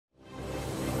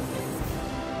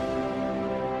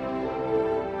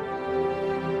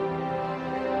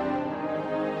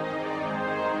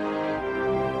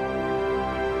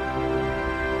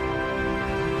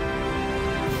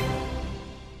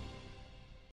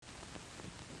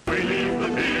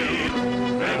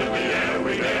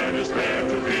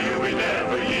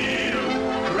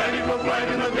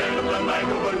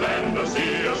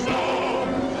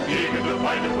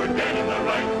fight if we're dead in the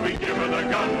right. We give her the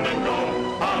gun and go.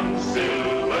 On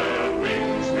silver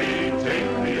wings we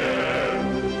take the air.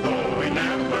 Though we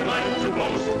never like to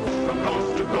boast, from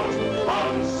coast to coast.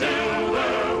 On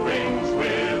silver wings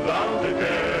without a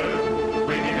care.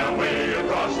 Winging our way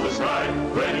across the sky,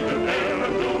 ready to dare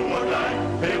and do or die.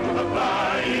 Hail to the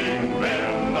flying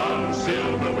men on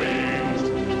silver wings.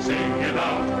 Sing it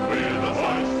out with a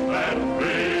voice that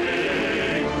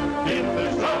rings. If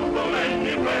there's trouble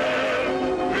anywhere,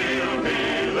 we'll be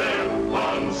there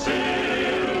on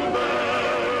silver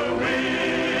wings.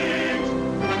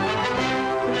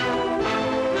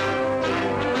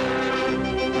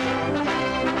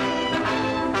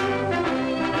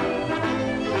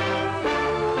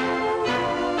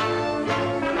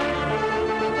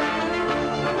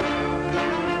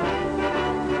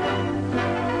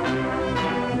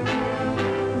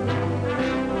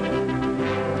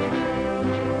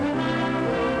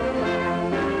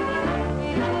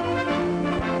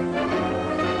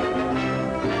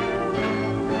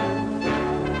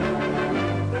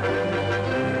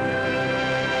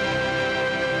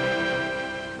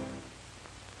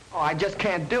 I just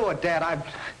can't do it, Dad.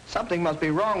 Something must be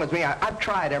wrong with me. I've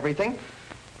tried everything.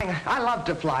 I love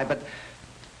to fly, but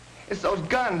it's those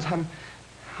guns. I'm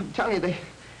telling you,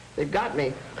 they've got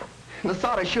me. The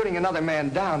thought of shooting another man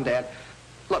down, Dad.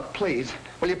 Look, please,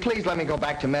 will you please let me go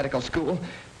back to medical school?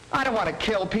 I don't want to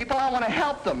kill people. I want to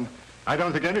help them. I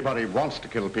don't think anybody wants to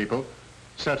kill people.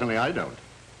 Certainly I don't.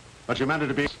 But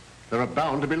humanity there are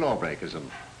bound to be lawbreakers, and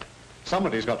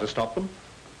somebody's got to stop them.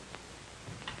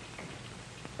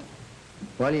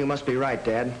 Well, you must be right,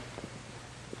 Dad.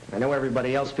 I know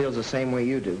everybody else feels the same way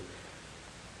you do.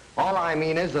 All I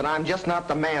mean is that I'm just not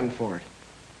the man for it.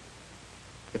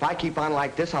 If I keep on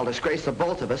like this, I'll disgrace the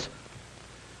both of us.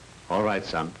 All right,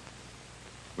 son.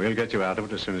 We'll get you out of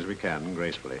it as soon as we can,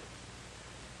 gracefully.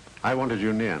 I wanted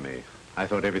you near me. I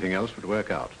thought everything else would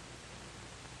work out.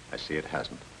 I see it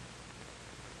hasn't.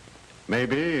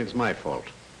 Maybe it's my fault.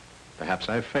 Perhaps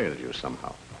I've failed you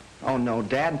somehow. Oh, no,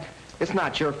 Dad. It's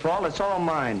not your fault. It's all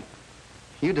mine.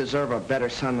 You deserve a better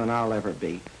son than I'll ever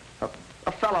be.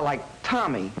 A fella like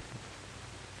Tommy.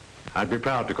 I'd be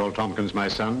proud to call Tompkins my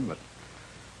son, but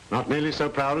not nearly so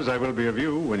proud as I will be of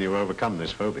you when you overcome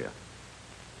this phobia.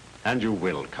 And you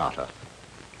will, Carter.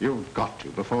 You've got to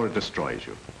before it destroys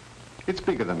you. It's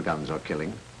bigger than guns or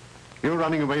killing. You're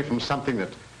running away from something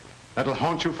that'll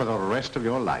haunt you for the rest of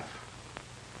your life.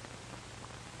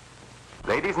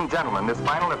 Ladies and gentlemen, this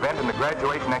final event in the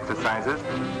graduation exercises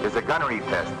is a gunnery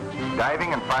test,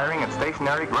 diving and firing at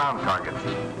stationary ground targets.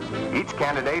 Each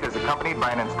candidate is accompanied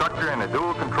by an instructor in a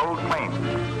dual-controlled plane.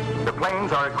 The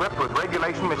planes are equipped with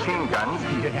regulation machine guns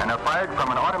and are fired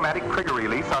from an automatic trigger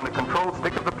release on the control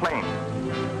stick of the plane.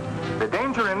 The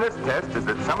danger in this test is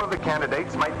that some of the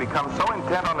candidates might become so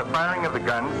intent on the firing of the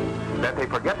guns that they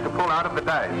forget to pull out of the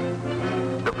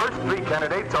dive. The first three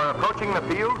candidates are approaching the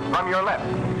field from your left.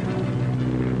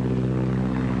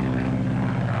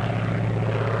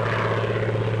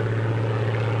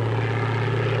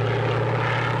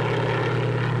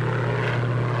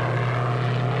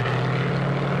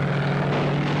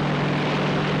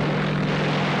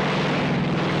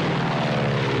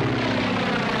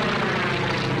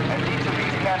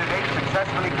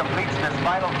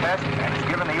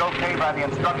 By the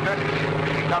instructor,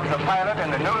 he becomes a pilot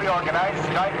in the newly organized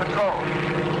Sky Patrol.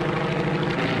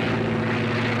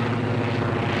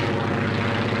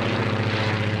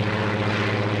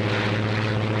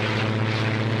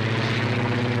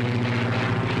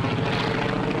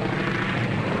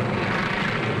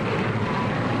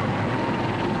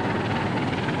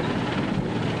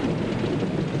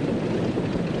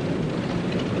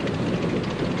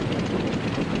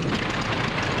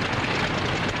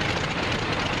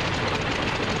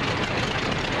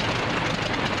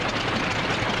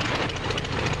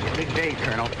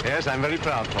 Yes, I'm very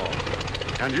proud, Paul.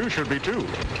 And you should be, too.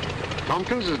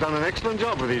 Tompkins has done an excellent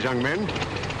job with these young men.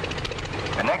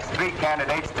 The next three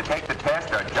candidates to take the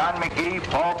test are John McGee,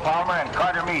 Paul Palmer, and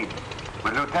Carter Meade,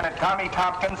 with Lieutenant Tommy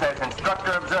Tompkins as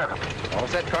instructor observer. All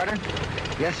set, Carter?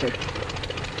 Yes, sir.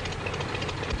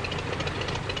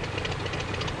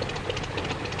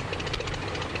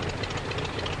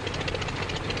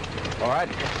 All right,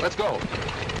 let's go.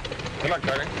 Good luck,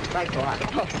 Carter. Thanks a lot.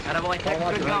 Attaboy, Tex,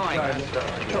 good going.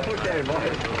 Okay,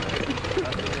 boys.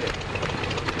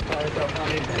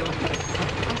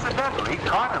 Incidentally,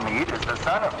 Carter Meade is the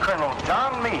son of Colonel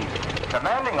John Meade,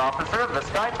 commanding officer of the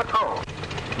Sky Patrol.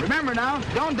 Remember now,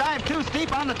 don't dive too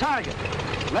steep on the target.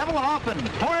 Level off and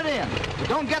pour it in. But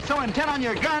don't get so intent on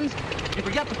your guns you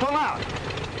forget to pull out.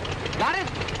 Got it?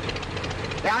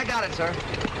 Yeah, I got it, sir.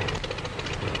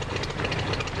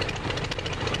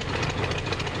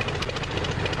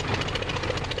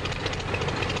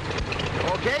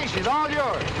 Okay, she's all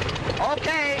yours.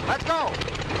 Okay, let's go.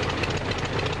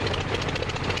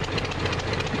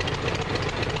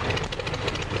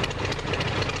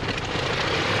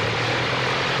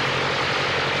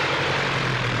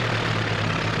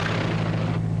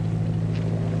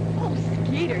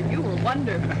 You were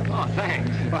wonderful. Oh, thanks.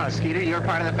 Well, Skeeter, you're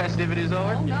part of the festivities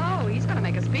over? Oh, no, he's going to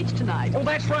make a speech tonight. Oh,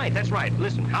 that's right, that's right.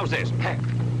 Listen, how's this?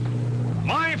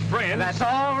 My friend... That's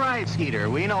all right, Skeeter.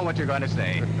 We know what you're going to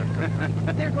say.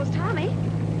 There goes Tommy.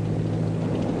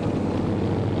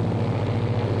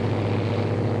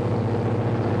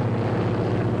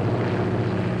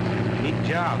 Neat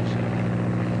jobs.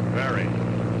 Very.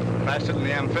 Faster than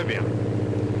the amphibian.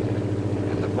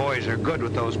 And the boys are good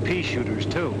with those pea shooters,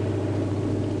 too.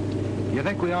 You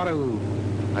think we ought to...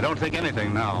 I don't think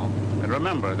anything now. And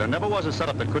remember, there never was a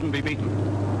setup that couldn't be beaten,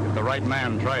 if the right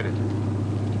man tried it.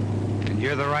 And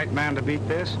you're the right man to beat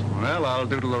this? Well, I'll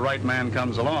do till the right man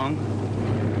comes along.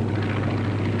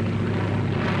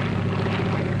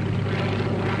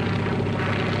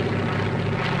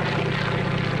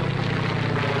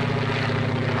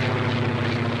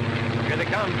 Here they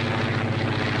come.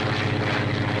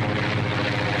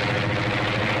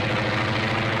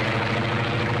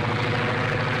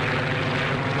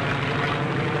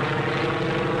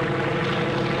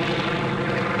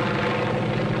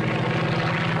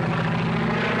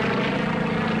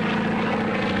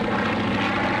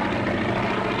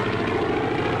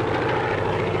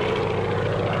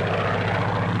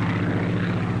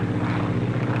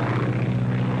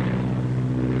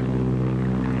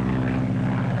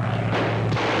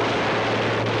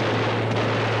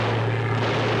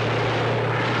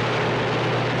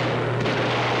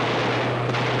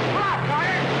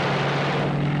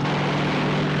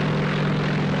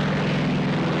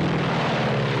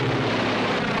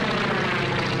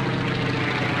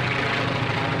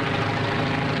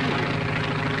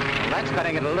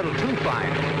 Cutting it a little too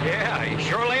fine. Yeah, he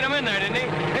sure laid him in there, didn't he?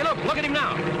 Hey, look at him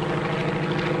now.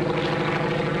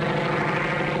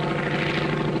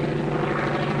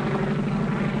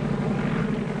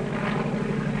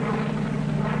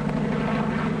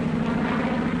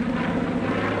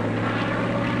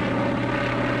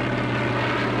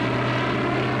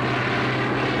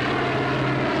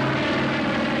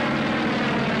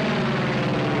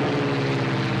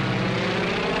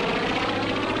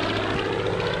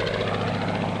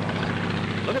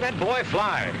 Look at that boy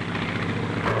fly.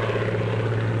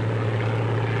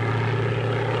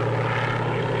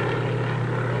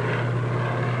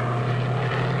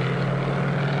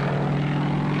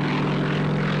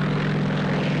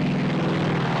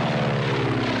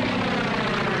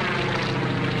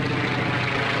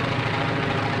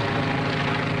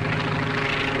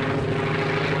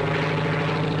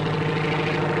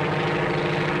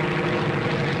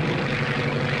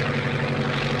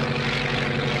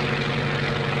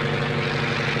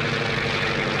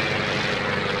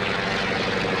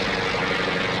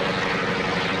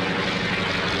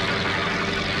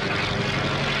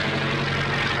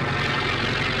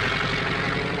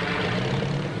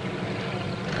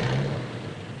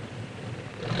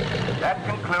 That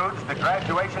concludes the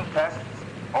graduation tests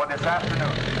for this afternoon.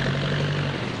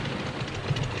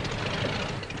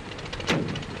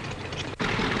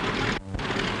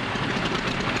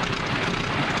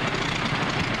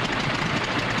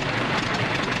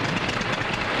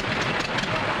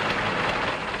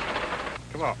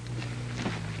 Come on.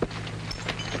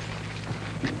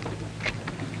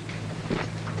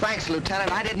 Thanks,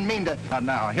 Lieutenant. I didn't mean to...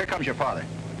 Now, here comes your father.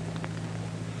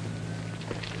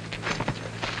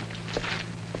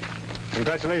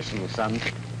 Congratulations, son.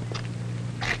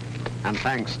 And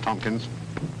thanks, Tompkins.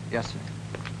 Yes, sir.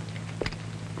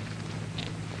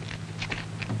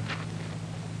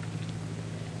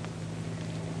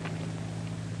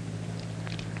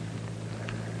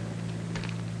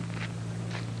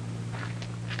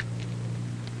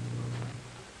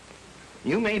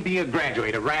 You may be a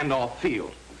graduate of Randolph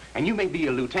Field, and you may be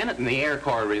a lieutenant in the Air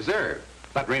Corps Reserve,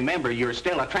 but remember, you're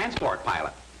still a transport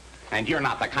pilot. And you're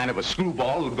not the kind of a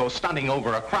screwball who'd go stunting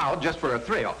over a crowd just for a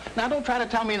thrill. Now, don't try to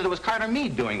tell me that it was Carter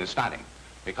Meade doing the stunting,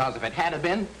 because if it had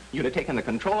been, you'd have taken the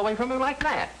control away from him like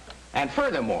that. And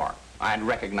furthermore, I'd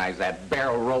recognize that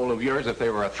barrel roll of yours if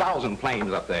there were 1,000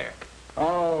 planes up there.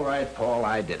 All right, Paul,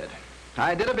 I did it.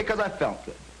 I did it because I felt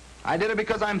good. I did it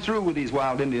because I'm through with these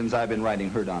wild Indians I've been riding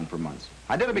herd on for months.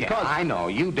 I did it because... Yeah, I know.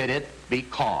 You did it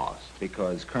because...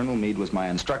 Because Colonel Meade was my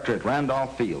instructor at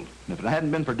Randolph Field. And if it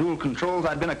hadn't been for dual controls,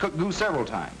 I'd been a cook goose several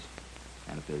times.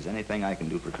 And if there's anything I can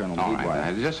do for Colonel All Meade, right,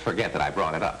 why... now, just forget that I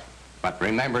brought it up. But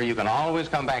remember, you can always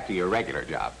come back to your regular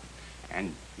job.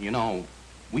 And, you know,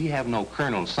 we have no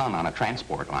colonel's son on a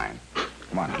transport line.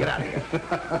 Come on, get out of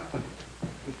here.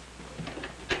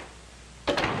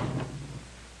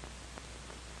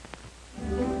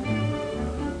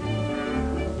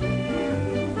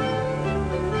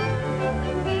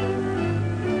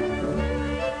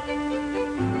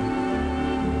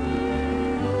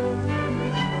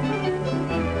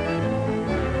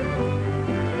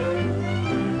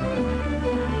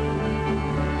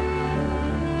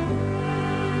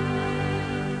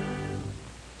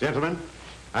 Gentlemen,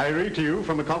 I read to you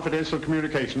from a confidential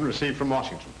communication received from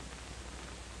Washington.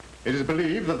 It is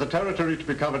believed that the territory to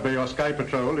be covered by your Sky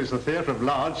Patrol is the theater of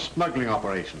large smuggling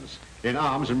operations in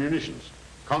arms and munitions,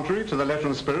 contrary to the letter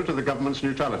and spirit of the government's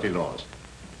neutrality laws.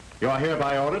 You are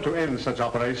hereby ordered to end such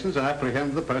operations and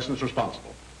apprehend the persons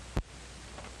responsible.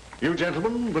 You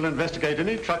gentlemen will investigate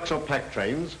any trucks or pack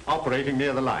trains operating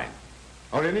near the line,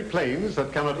 or any planes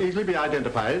that cannot easily be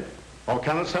identified or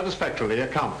cannot satisfactorily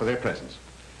account for their presence.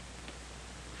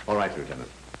 All right, Lieutenant.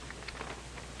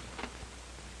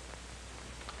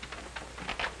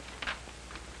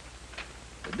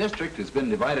 The district has been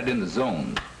divided into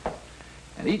zones,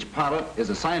 and each pilot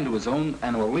is assigned to a zone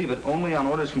and will leave it only on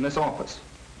orders from this office.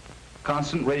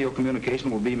 Constant radio communication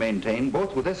will be maintained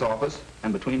both with this office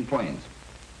and between planes.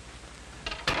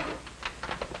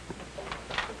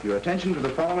 Your attention to the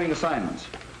following assignments.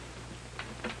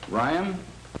 Ryan,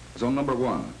 zone number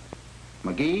 1.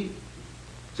 McGee,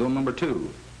 zone number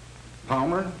 2.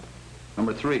 Palmer,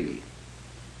 number 3.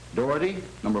 Doherty,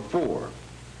 number 4.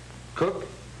 Cook,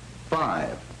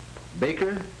 5.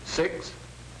 Baker, 6.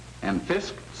 And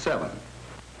Fisk, 7.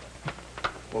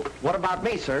 Well, what about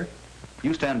me, sir?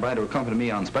 You stand by to accompany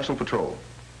me on special patrol.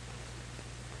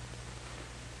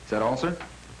 Is that all, sir?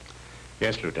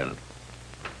 Yes, Lieutenant.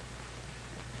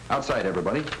 Outside,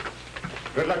 everybody.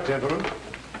 Good luck, gentlemen.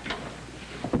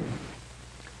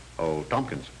 Oh,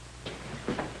 Tompkins.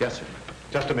 Yes, sir.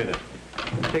 Just a minute.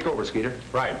 Take over, Skeeter.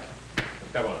 Right.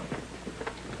 Come on.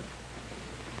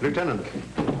 Lieutenant,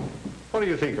 what do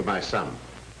you think of my son?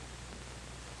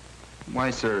 Why,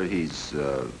 sir, he's,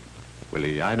 Will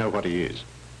he, I know what he is.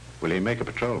 Will he make a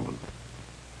patrolman?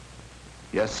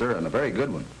 Yes, sir, and a very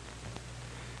good one.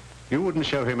 You wouldn't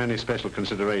show him any special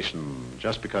consideration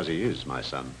just because he is my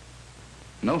son?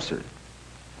 No, sir.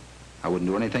 I wouldn't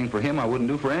do anything for him I wouldn't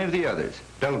do for any of the others.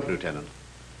 Don't, Lieutenant.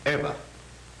 Ever.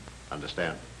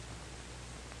 Understand?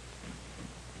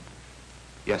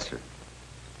 Yes, sir.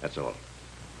 That's all.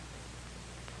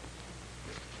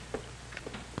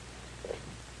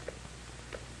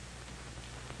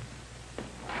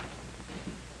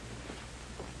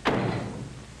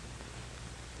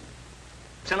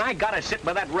 And I gotta sit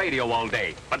by that radio all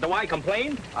day. But do I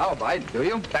complain? I'll bite, do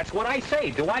you? That's what I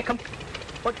say. Do I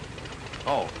What?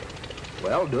 Oh.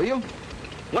 Well, do you?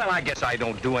 Well, I guess I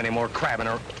don't do any more crabbing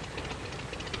or...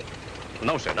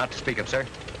 No, sir, not to speak of, sir.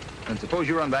 And suppose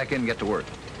you run back in and get to work.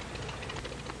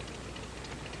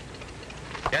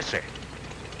 Yes, sir.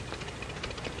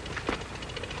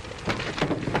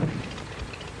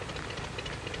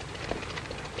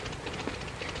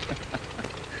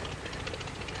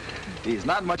 He's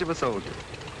not much of a soldier,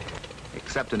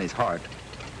 except in his heart.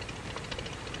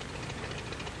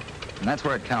 And that's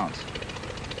where it counts.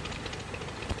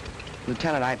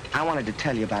 Lieutenant, I wanted to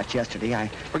tell you about yesterday.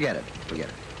 Forget it. Forget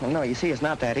it. Well, no, you see, it's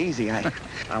not that easy. I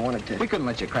wanted to... We couldn't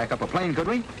let you crack up a plane, could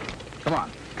we? Come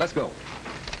on, let's go.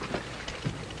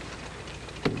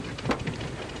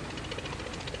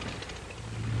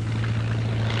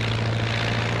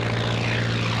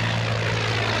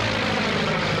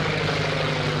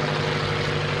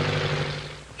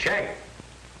 Check.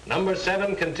 Number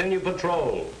 7, continue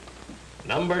patrol.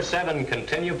 Number 7,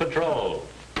 continue patrol.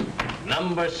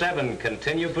 Number 7,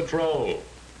 continue patrol.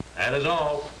 That is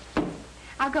all.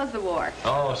 How goes the war?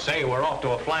 Oh, say, we're off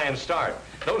to a flying start.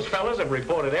 Those fellas have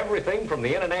reported everything from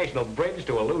the International Bridge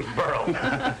to a loose burro.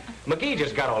 McGee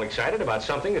just got all excited about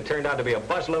something that turned out to be a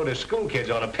busload of school kids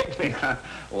on a picnic.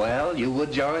 Well, you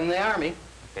would join the Army.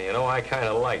 And you know, I kind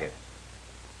of like it.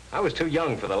 I was too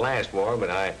young for the last war,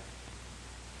 but I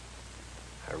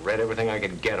read everything I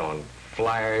could get on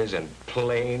flyers and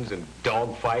planes and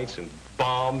dogfights and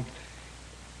bombs.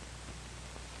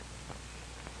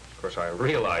 Of course, I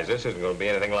realize this isn't going to be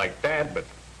anything like that, but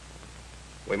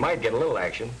we might get a little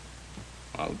action.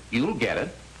 Well, you'll get it.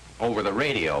 Over the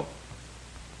radio.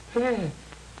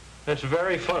 That's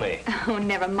very funny. Oh,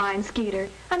 never mind, Skeeter.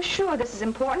 I'm sure this is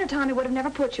important or Tommy would have never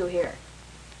put you here.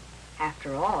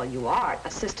 After all, you are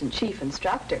assistant chief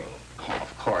instructor. Oh,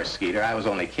 of course, Skeeter. I was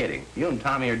only kidding. You and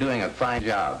Tommy are doing a fine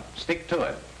job. Stick to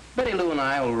it. Betty Lou and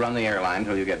I will run the airline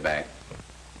till you get back.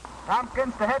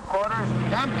 Tompkins to headquarters.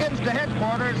 Tompkins to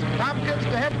headquarters. Tompkins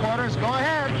to headquarters. Go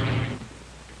ahead.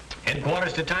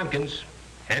 Headquarters to Tompkins.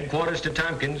 Headquarters to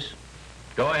Tompkins.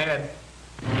 Go ahead.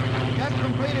 Just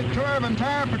completed tour of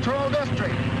entire patrol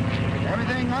district.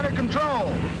 Everything under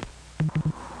control.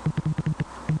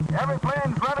 Every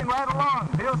plane's running right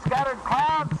along. Few scattered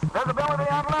clouds. Visibility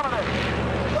unlimited.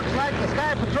 Looks like the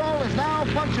Sky Patrol is now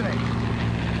functioning.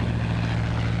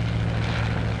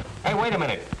 Hey, wait a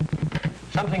minute.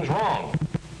 Something's wrong.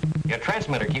 Your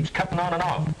transmitter keeps cutting on and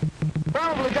off.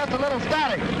 Probably just a little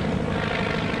static.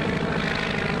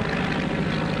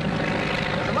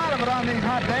 There's a lot of it on these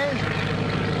hot days.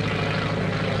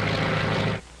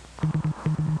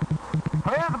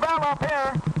 Here's the bell up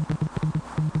here.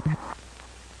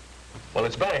 Well,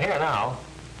 it's better here now.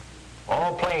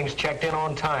 All planes checked in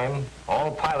on time.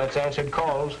 All pilots answered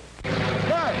calls. Good.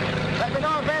 Let me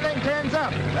know if anything turns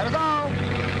up. That is all.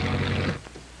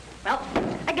 Well,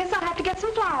 I guess I'll have to get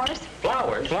some flowers.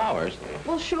 Flowers? Flowers?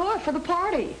 Well, sure, for the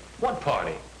party. What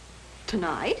party?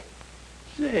 Tonight.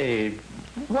 Say,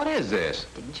 what is this?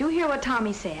 Didn't you hear what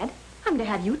Tommy said? I'm to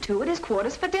have you two at his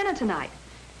quarters for dinner tonight.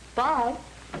 Bud.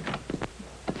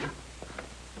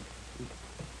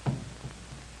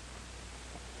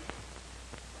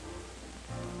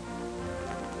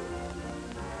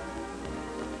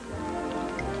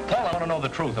 Paul, I want to know the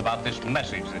truth about this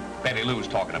message that Betty Lou's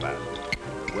talking about.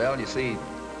 Well, you see,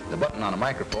 the button on a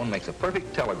microphone makes a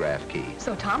perfect telegraph key.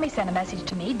 So Tommy sent a message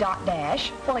to me, dot dash,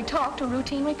 while he talked a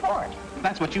routine report.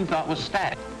 That's what you thought was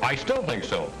static. I still think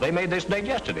so. They made this date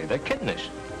yesterday. They're kidding us.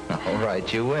 All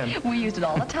right, you win. We used it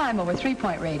all the time over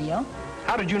 3-point radio.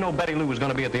 How did you know Betty Lou was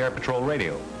going to be at the Air Patrol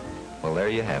radio? Well, there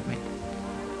you have me.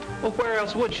 Well, where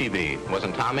else would she be?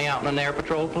 Wasn't Tommy out in an air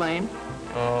patrol plane?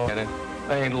 Oh,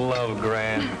 ain't love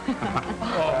grand.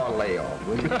 Oh, lay off,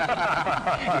 will you? You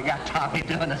got Tommy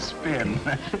doing a spin.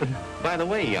 By the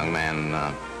way, young man,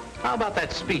 how about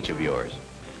that speech of yours?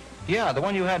 Yeah, the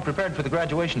one you had prepared for the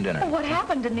graduation dinner. What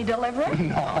happened? Didn't he deliver it?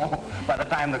 No. By the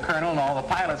time the colonel and all the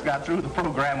pilots got through, the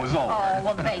program was over. Oh,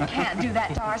 well, they can't do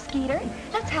that to our Skeeter.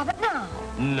 Let's have it now.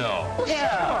 No. Well, sure.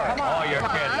 Come on. Oh, you're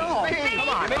kidding. No, please. Come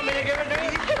on. You want me to give it to you?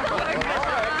 All right, you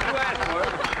asked for it.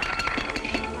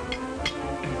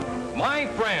 My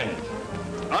friend,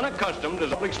 unaccustomed to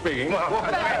public speaking.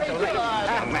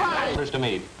 Headquarters to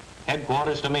Meade.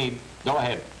 Headquarters to Meade. Go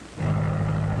ahead.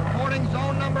 Reporting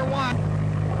zone number 1.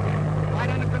 Right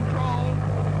under control.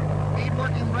 Meade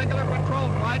working regular patrol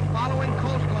flight following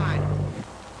coastline.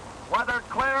 Weather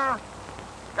clear.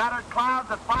 Scattered clouds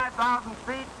at 5,000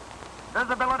 feet.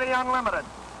 Visibility unlimited.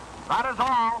 That is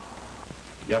all.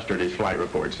 Yesterday's flight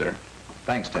report, sir.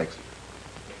 Thanks, Tex.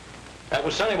 That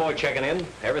was Sonny Boy checking in.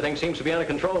 Everything seems to be under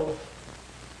control.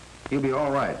 He'll be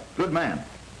all right. Good man.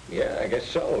 Yeah, I guess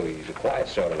so. He's a quiet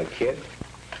sort of a kid.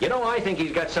 You know, I think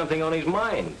he's got something on his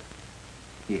mind.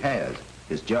 He has.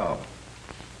 His job.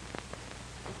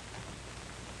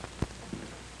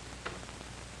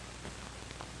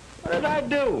 What did I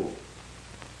do?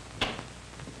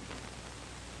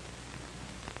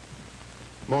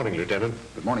 Morning, Lieutenant.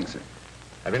 Good morning, sir.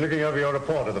 I've been looking over your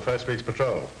report of the first week's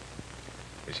patrol.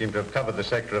 We seem to have covered the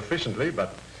sector efficiently,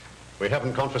 but we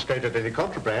haven't confiscated any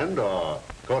contraband or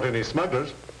caught any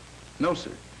smugglers. No,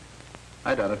 sir.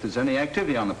 I doubt if there's any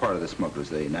activity on the part of the smugglers.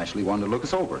 They naturally wanted to look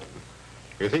us over.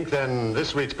 You think then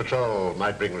this week's patrol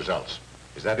might bring results?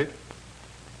 Is that it?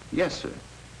 Yes, sir.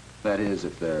 That is,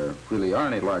 if there really are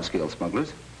any large-scale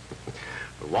smugglers.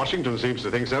 Washington seems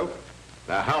to think so.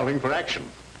 They're howling for action.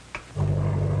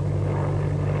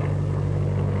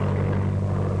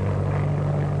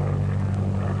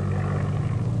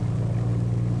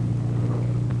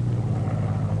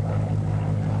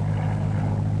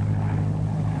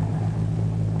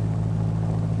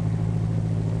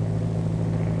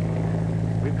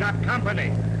 We've got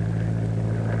company.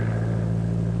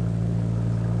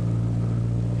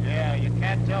 Yeah, you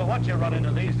can't tell what you run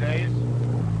into these days.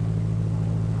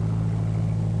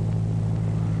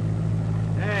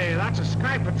 Hey, that's a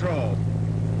Sky Patrol.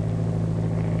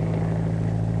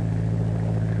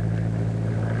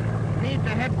 Meade to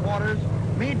headquarters.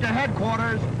 Meade to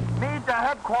headquarters. Meade to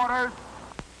headquarters.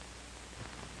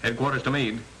 Headquarters to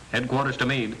Meade. Headquarters to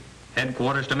Meade.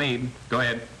 Headquarters to Meade. Go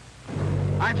ahead.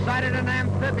 I've sighted an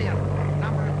amphibian,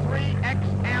 number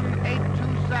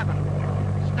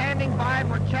 3XM827. Standing by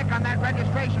for check on that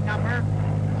registration number.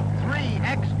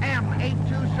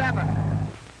 3XM827.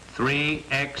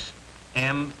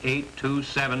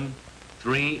 3XM827.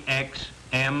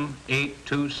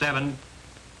 3XM827.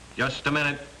 Just a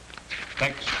minute.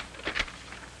 Thanks.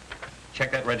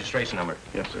 Check that registration number.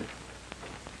 Yes, sir.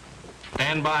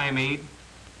 Stand by, Meade.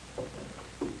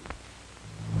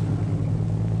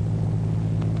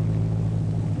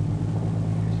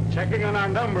 Checking on our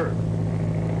number.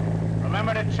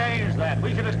 Remember to change that.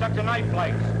 We should have stuck to night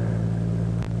flights.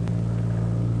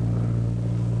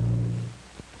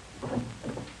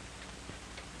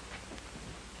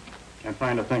 Can't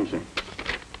find a thing, sir.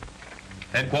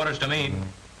 Headquarters to Meade.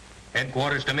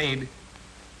 Headquarters to Meade.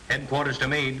 Headquarters to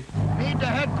Meade. Meade to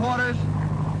headquarters.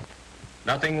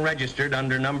 Nothing registered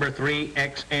under number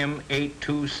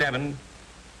 3XM827.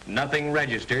 Nothing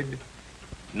registered.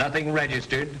 Nothing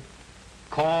registered.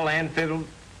 Call amphibian.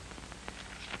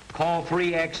 Call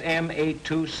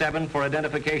 3XM827 for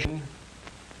identification.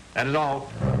 That is all.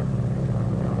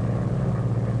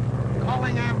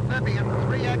 Calling amphibian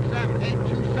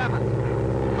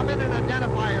 3XM827. Come in and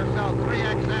identify yourself,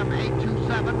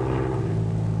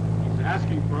 3XM827. He's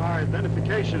asking for our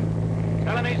identification.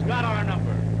 Tell him he's got our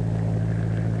number.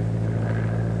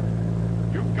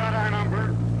 You've got our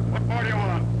number. What more do you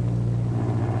want?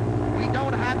 We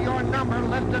don't have your number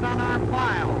listed on our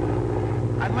file.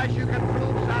 Unless you can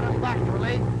prove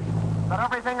satisfactorily that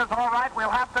everything is all right, we'll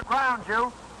have to ground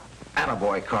you.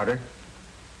 Attaboy, Carter.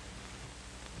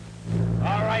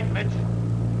 All right, Mitch.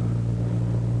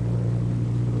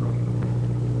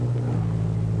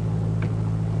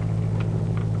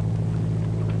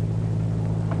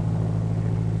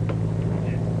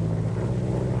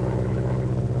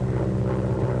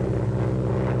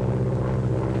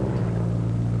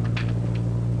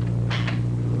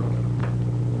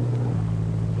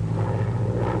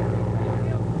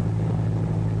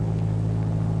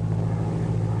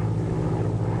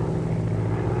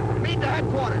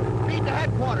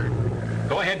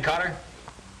 Go ahead, Carter.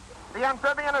 The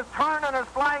amphibian has turned and is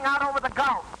flying out over the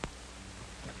Gulf.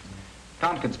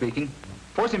 Tompkins speaking.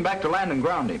 Force him back to land and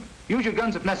ground him. Use your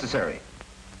guns if necessary.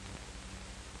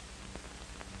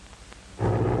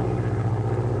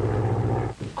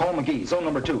 Call McGee, zone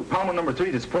number 2. Palmer number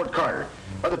 3 to support Carter.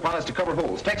 Other pilots to cover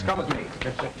holes. Tex, come with me.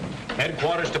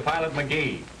 Headquarters to Pilot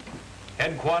McGee.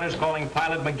 Headquarters calling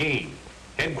Pilot McGee.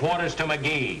 Headquarters to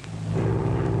McGee.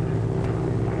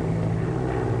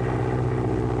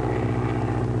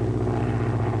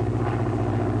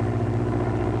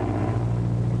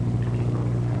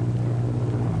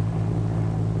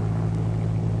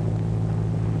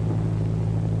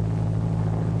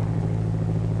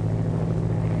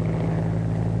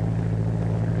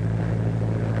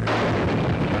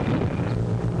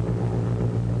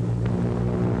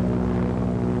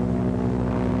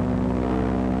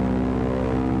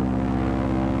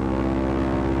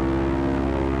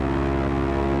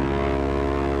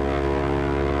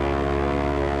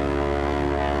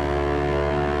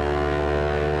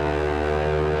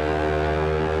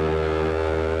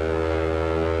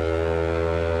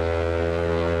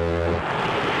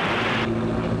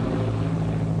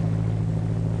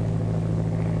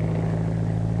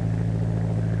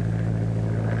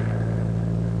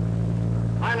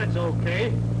 Pilot's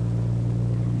okay.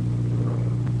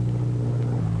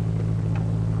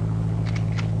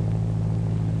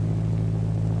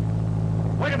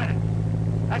 Wait a minute.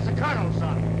 That's the Colonel's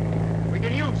son. We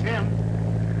can use him.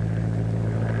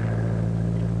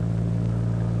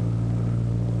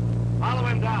 Follow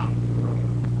him down.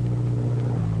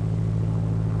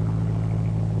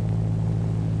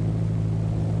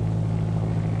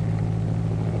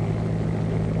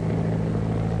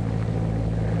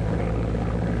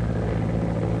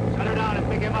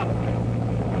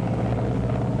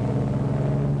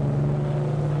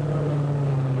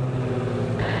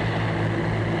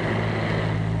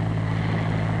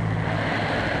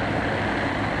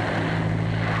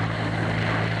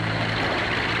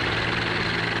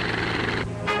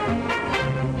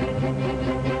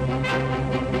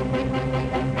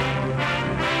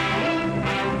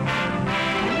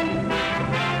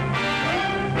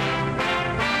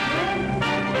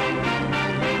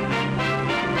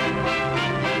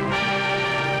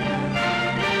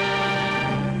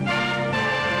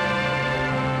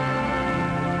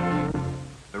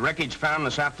 Wreckage found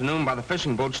this afternoon by the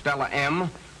fishing boat Stella M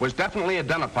was definitely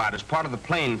identified as part of the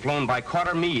plane flown by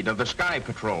Carter Meade of the Sky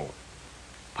Patrol.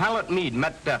 Pilot Meade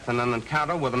met death in an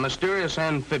encounter with a mysterious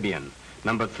amphibian,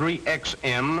 number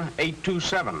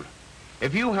 3XM827.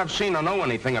 If you have seen or know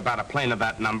anything about a plane of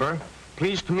that number,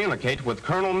 please communicate with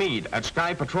Colonel Meade at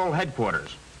Sky Patrol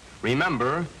headquarters.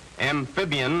 Remember,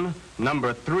 amphibian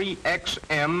number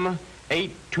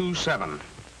 3XM827.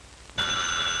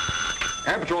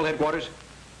 Air Patrol headquarters.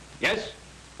 Yes?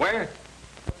 Where?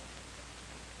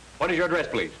 What is your address,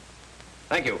 please?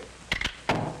 Thank you.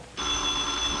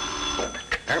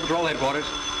 Air Patrol headquarters.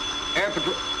 Air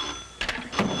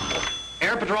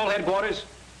Patrol headquarters.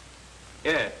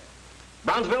 Yeah.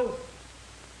 Brownsville?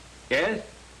 Yes?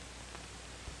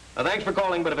 Thanks for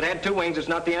calling, but if it had two wings, it's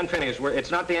not the Amphibious.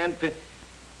 It's not the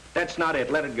That's not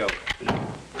it. Let it go.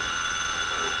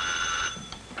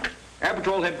 Air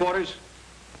Patrol Headquarters.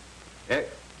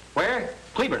 Where?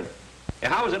 Cleburne.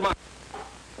 How is it marked?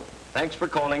 Thanks for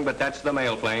calling, but that's the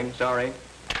mail plane. Sorry.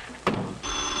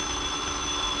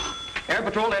 Air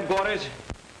Patrol Headquarters.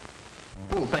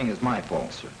 The whole thing is my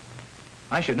fault, sir.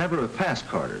 I should never have passed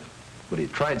Carter, but he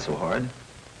tried so hard.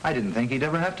 I didn't think he'd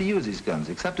ever have to use his guns,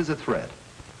 except as a threat.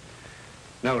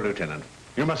 No, Lieutenant.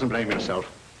 You mustn't blame yourself.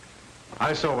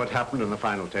 I saw what happened in the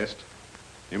final test.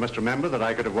 You must remember that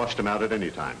I could have washed him out at any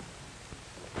time.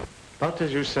 But,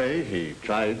 as you say, he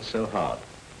tried so hard.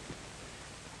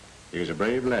 He was a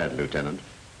brave lad, Lieutenant,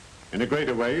 in a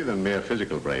greater way than mere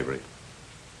physical bravery.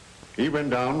 He went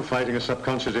down fighting a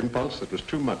subconscious impulse that was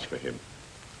too much for him.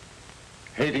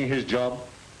 Hating his job,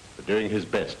 but doing his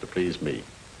best to please me.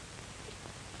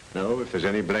 No, if there's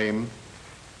any blame,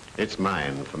 it's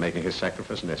mine for making his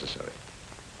sacrifice necessary.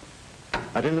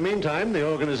 But in the meantime, the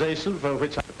organization for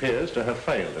which it appears to have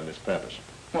failed in its purpose.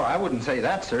 Well, I wouldn't say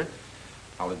that, sir.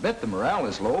 I'll admit the morale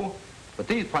is low, but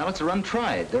these pilots are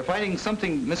untried. They're fighting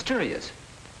something mysterious.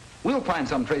 We'll find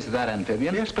some trace of that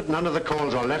amphibian. Yes, but none of the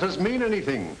calls or letters mean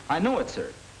anything. I know it,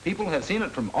 sir. People have seen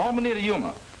it from Albany to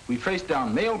Yuma. We've traced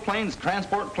down mail planes,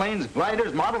 transport planes,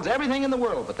 gliders, models, everything in the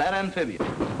world but that amphibian.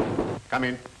 Come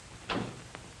in.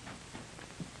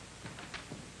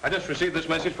 I just received this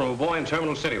message from a boy in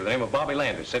Terminal City with the name of Bobby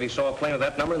Landis. Said he saw a plane of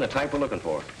that number and the type we're looking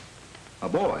for. A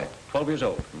boy? 12 years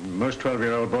old. Most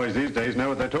 12-year-old boys these days know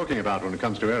what they're talking about when it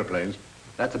comes to airplanes.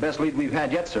 That's the best lead we've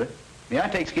had yet, sir. May I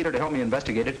take Skeeter to help me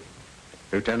investigate it?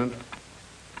 Lieutenant,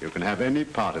 you can have any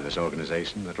part of this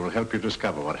organization that will help you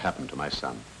discover what happened to my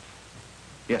son.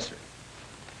 Yes, sir.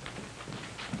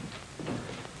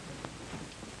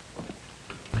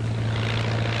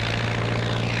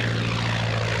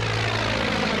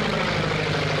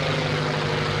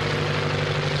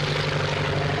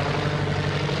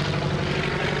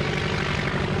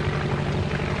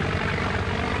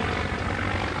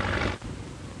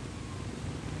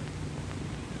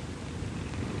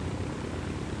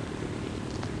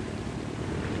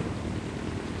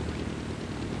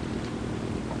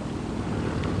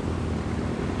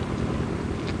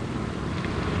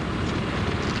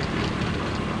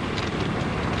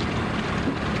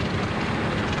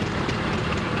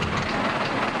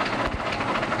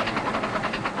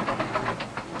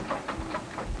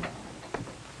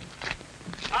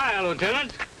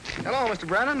 Lieutenant. Hello, Mr.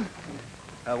 Brennan.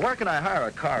 Where can I hire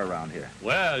a car around here?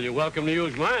 Well, you're welcome to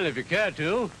use mine if you care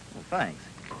to. Well, thanks.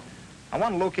 I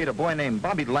want to locate a boy named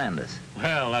Bobby Landis.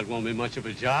 Well, that won't be much of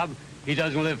a job. He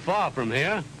doesn't live far from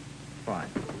here. Fine.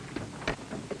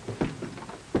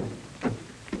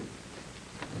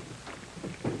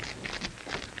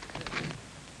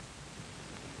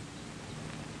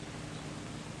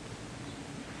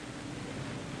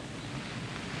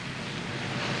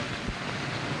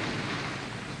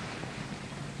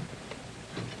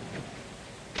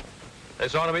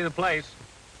 This ought to be the place.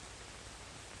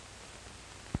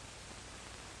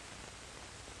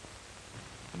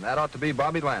 And that ought to be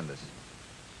Bobby Landis.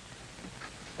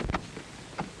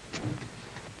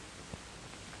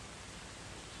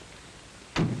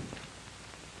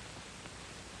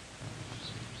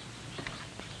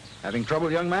 Having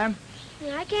trouble, young man?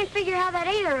 Yeah, I can't figure how that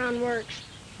aileron works.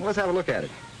 Well, let's have a look at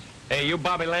it. Hey, you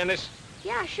Bobby Landis?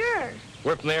 Yeah, sure.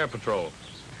 We're from the Air Patrol.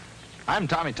 I'm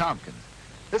Tommy Tompkins.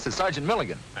 This is Sergeant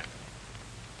Milligan.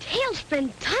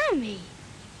 Tailspin Tommy.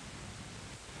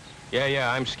 Yeah,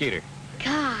 I'm Skeeter.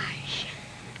 Gosh.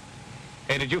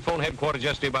 Hey, did you phone headquarters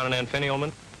yesterday about an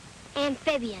amphibian?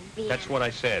 Amphibian. That's what I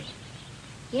said.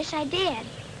 Yes, I did.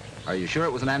 Are you sure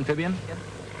it was an amphibian?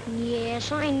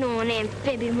 Yes, I know an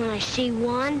amphibian when I see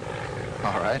one.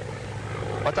 All right.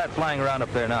 What's that flying around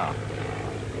up there now?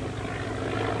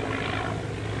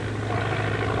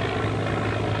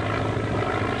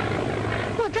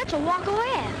 Look, that's a walk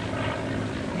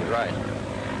ahead. You're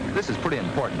right. This is pretty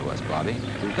important to us, Bobby.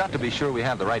 We've got to be sure we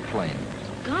have the right plane.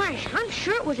 Gosh, I'm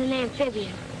sure it was an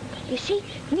amphibian. You see,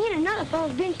 me and another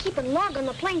fellow's been keeping log on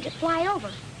the planes that fly over.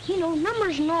 You know,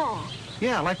 numbers and all.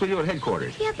 Yeah, like we do at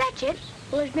headquarters. Yeah, that's it.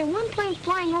 Well, there's been one plane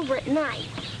flying over at night,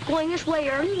 going this way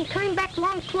early and coming back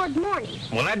long toward morning.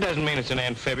 Well, that doesn't mean it's an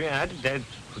amphibian. That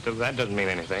doesn't mean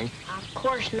anything. Of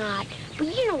course not.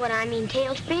 But you know what I mean,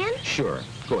 Tailspin. Sure.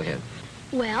 Go ahead.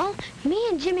 Well, me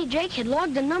and Jimmy Drake had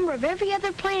logged the number of every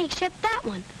other plane except that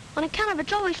one, on account of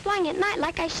it's always flying at night,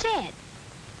 like I said.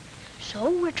 So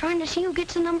we're trying to see who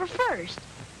gets the number first.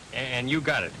 And you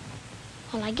got it?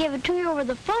 Well, I gave it to you over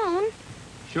the phone.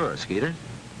 Sure, Skeeter.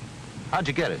 How'd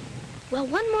you get it? Well,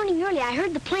 one morning early, I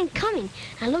heard the plane coming.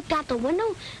 I looked out the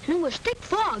window, and it was thick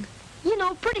fog. You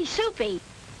know, pretty soupy.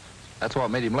 That's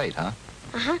what made him late, huh?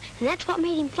 Uh-huh, and that's what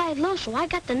made him fly low, so I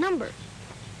got the number.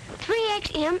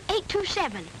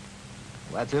 3XM827. Well,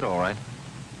 that's it, all right.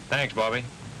 Thanks, Bobby.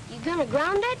 You gonna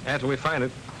ground it? After we find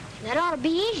it. That ought to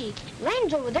be easy.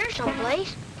 Land's over there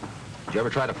someplace. Did you ever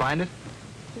try to find it?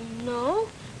 No,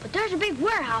 but there's a big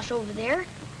warehouse over there.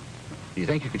 Do you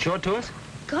think you could show it to us?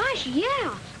 Gosh,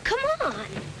 yeah. Come on.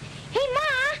 Hey,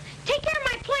 Ma, take care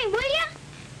of my plane, will you?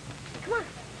 Come on.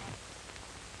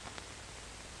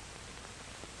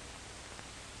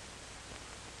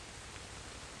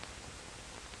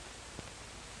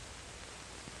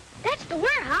 That's the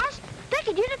warehouse. They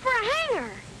could use it for a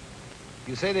hangar.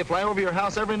 You say they fly over your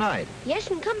house every night. Yes,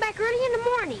 and come back early in the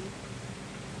morning.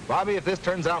 Bobby, if this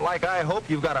turns out like I hope,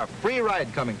 you've got a free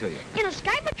ride coming to you. In a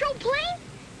Sky Patrol plane?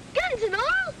 Guns and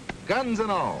all? Guns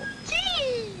and all.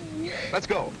 Gee! Let's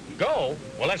go. Go?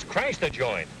 Well, let's crash the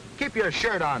joint. Keep your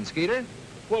shirt on, Skeeter.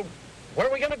 Well, where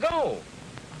are we gonna go?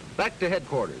 Back to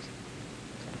headquarters.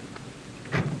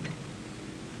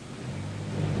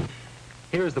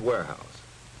 Here's the warehouse.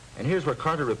 And here's where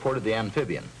Carter reported the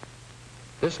amphibian.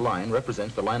 This line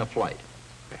represents the line of flight.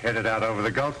 Headed out over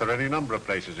the Gulf, there are any number of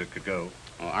places it could go.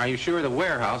 Well, are you sure the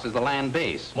warehouse is the land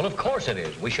base? Well, of course it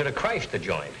is. We should have crashed the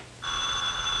joint.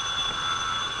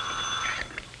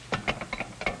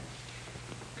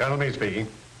 Colonel Meade speaking.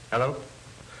 Hello?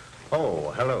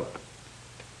 Oh, hello.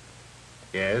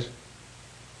 Yes?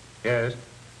 Yes?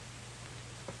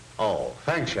 Oh,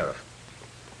 thanks, Sheriff.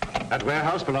 That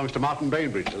warehouse belongs to Martin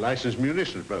Bainbridge, a licensed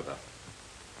munitions broker.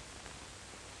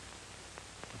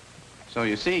 So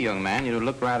you see, young man, you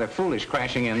look rather foolish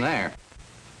crashing in there.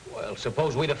 Well,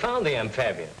 suppose we'd have found the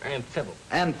amphibian.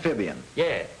 Amphibian?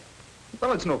 Yeah.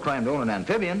 Well, it's no crime to own an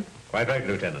amphibian. Quite right,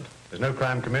 Lieutenant. There's no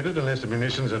crime committed unless the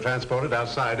munitions are transported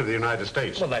outside of the United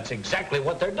States. Well, that's exactly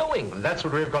what they're doing. And that's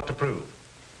what we've got to prove.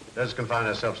 Let's confine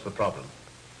ourselves to the problem.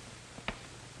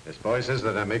 This boy says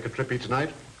that I make a trip each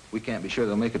night. We can't be sure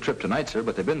they'll make a trip tonight, sir,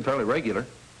 but they've been fairly regular.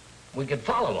 We could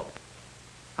follow them.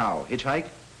 How? Hitchhike?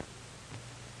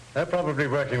 They're probably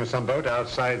working with some boat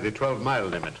outside the 12-mile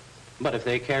limit. But if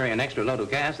they carry an extra load of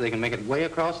gas, they can make it way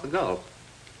across the Gulf.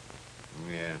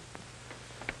 Yeah.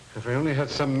 If we only had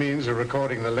some means of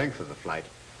recording the length of the flight.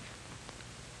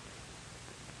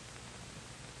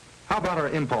 How about our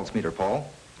impulse meter, Paul?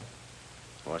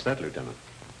 What's that, Lieutenant?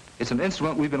 It's an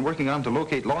instrument we've been working on to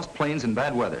locate lost planes in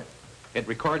bad weather. It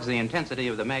records the intensity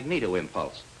of the magneto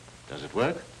impulse. Does it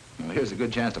work? Well, here's a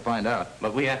good chance to find out.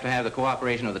 But we have to have the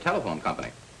cooperation of the telephone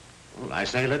company. Well, I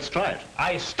say let's try it.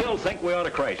 I still think we ought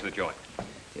to crash the joint.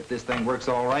 If this thing works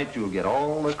all right, you'll get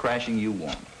all the crashing you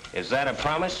want. Is that a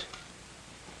promise?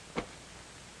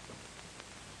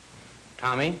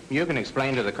 Tommy, you can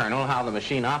explain to the Colonel how the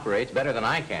machine operates better than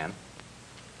I can.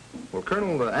 Well,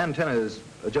 Colonel, the antenna is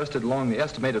adjusted along the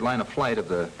estimated line of flight of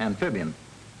the amphibian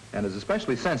and is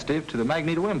especially sensitive to the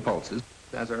magneto impulses,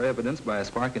 as are evidenced by a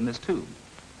spark in this tube.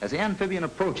 As the amphibian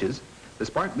approaches, the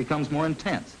spark becomes more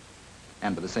intense,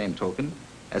 and by the same token,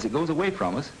 as it goes away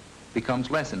from us,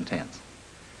 becomes less intense.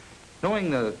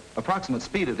 Knowing the approximate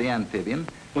speed of the amphibian,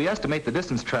 we estimate the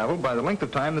distance traveled by the length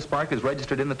of time the spark is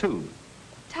registered in the tube.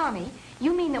 Tommy,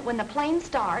 you mean that when the plane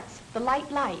starts, the light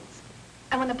lights,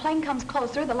 and when the plane comes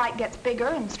closer, the light gets bigger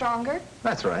and stronger?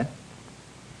 That's right.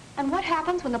 And what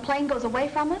happens when the plane goes away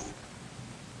from us?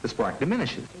 The spark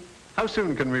diminishes. How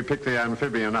soon can we pick the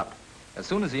amphibian up? As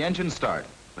soon as the engines start.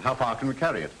 How far can we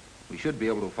carry it? We should be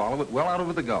able to follow it well out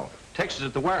over the Gulf. Tex is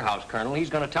at the warehouse, Colonel. He's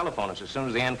going to telephone us as soon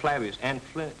as the amphibian.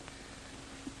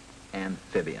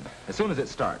 As soon as it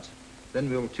starts. Then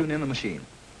we'll tune in the machine.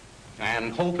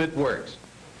 And hope it works.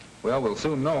 Well, we'll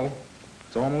soon know.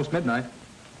 It's almost midnight.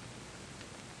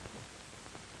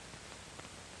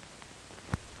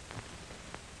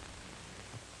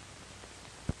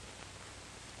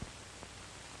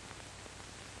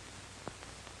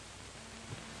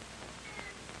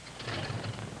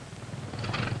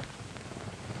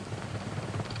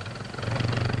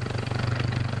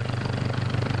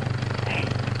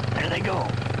 There they go.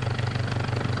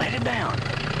 Let it down.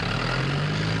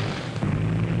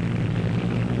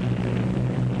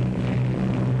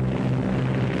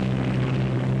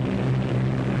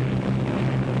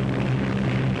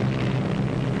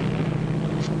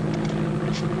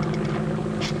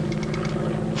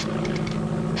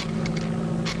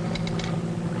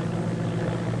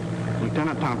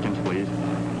 Lieutenant Tompkins, please.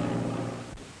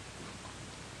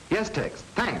 Yes, Tex.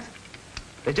 Thanks.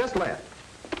 They just left.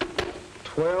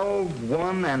 12,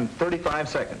 1, and 35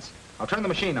 seconds. I'll turn the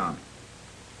machine on.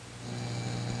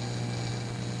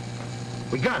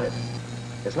 We got it.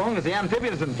 As long as the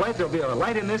amphibian is in flight, there'll be a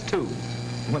light in this tube.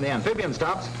 When the amphibian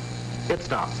stops, it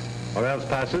stops. Or else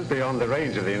passes beyond the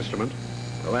range of the instrument.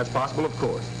 Well, that's possible, of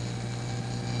course.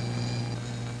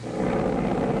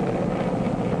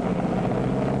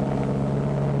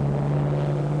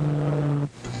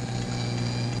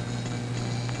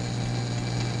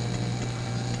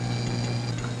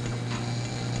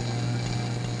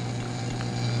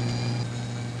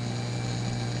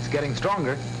 It's getting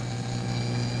stronger.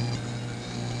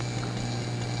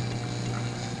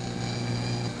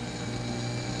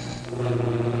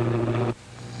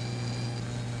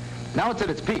 Now it's at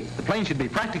its peak. The plane should be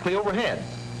practically overhead.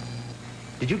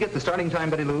 Did you get the starting time,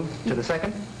 Betty Lou, to the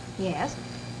second? Yes.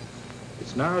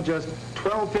 It's now just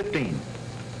 12:15.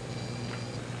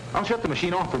 I'll shut the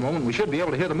machine off for a moment. We should be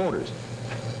able to hear the motors.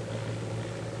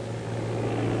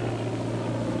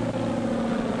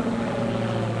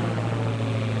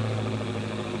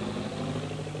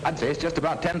 I'd say it's just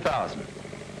about 10,000.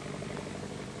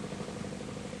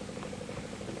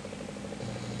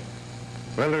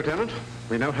 Well, Lieutenant,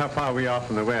 we know how far we are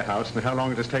from the warehouse and how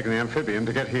long it has taken the amphibian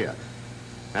to get here.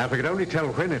 Now, if we could only tell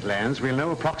when it lands, we'll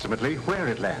know approximately where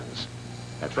it lands.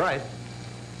 That's right.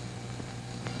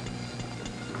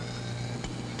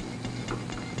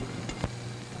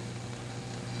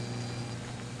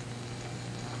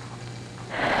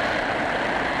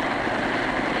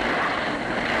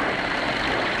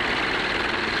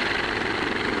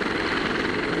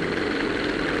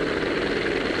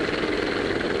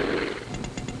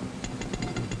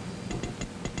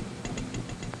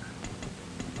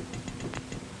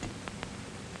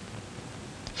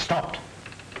 Stopped.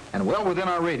 And well within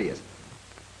our radius.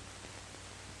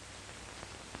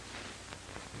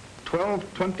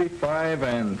 12:25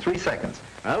 and 3 seconds.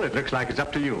 Well, it looks like it's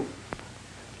up to you.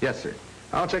 Yes, sir.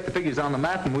 I'll check the figures on the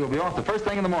map and we'll be off the first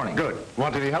thing in the morning. Good.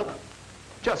 Want any help?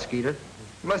 Just Skeeter.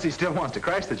 Unless he still wants to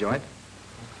crash the joint.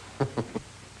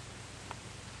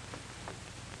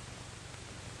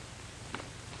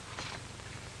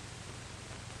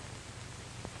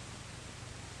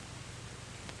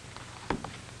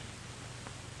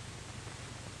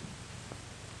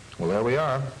 Well, there we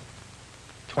are.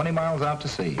 20 miles out to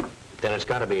sea. Then it's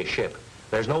got to be a ship.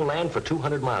 There's no land for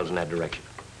 200 miles in that direction.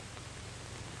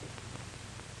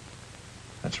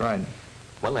 That's right.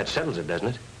 Well, that settles it, doesn't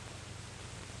it?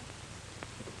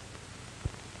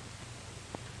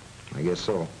 I guess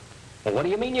so. Well, what do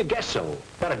you mean you guess so?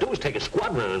 What to do is take a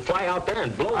squadron and fly out there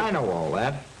and blow. I know all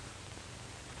that.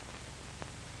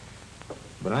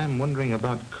 But I'm wondering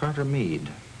about Carter Meade.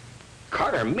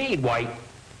 Carter Meade, why?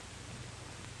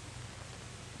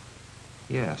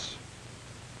 Yes.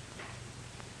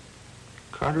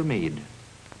 Carter Meade.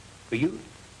 You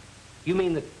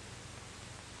mean that...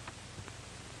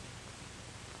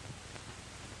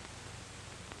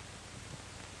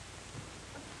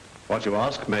 What you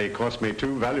ask may cost me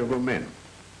 2 valuable men.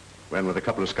 When with a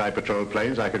couple of Sky Patrol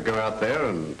planes, I could go out there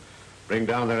and bring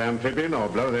down their amphibian or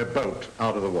blow their boat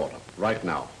out of the water, right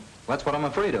now. That's what I'm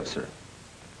afraid of, sir.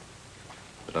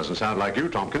 It doesn't sound like you,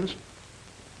 Tompkins.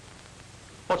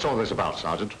 What's all this about,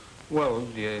 Sergeant? Well,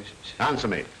 yes. Answer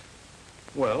me.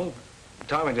 Well,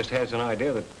 Tommy just has an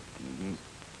idea that...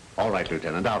 All right,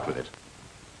 Lieutenant, out with it.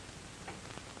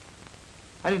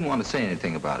 I didn't want to say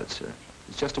anything about it, sir.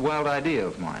 It's just a wild idea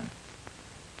of mine.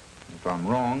 If I'm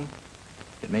wrong,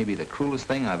 it may be the cruelest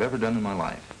thing I've ever done in my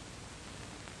life.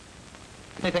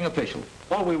 Anything official?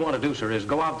 All we want to do, sir, is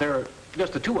go out there,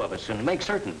 just the two of us, and make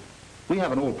certain. We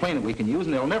have an old plane that we can use,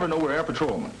 and they'll never know we're air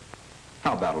patrolmen.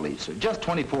 How about a leave, sir? Just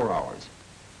 24 hours.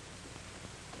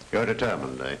 You're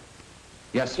determined, eh?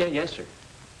 Yes, sir. Yeah, yes, sir.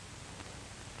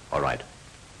 All right.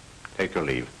 Take your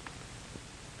leave.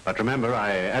 But remember,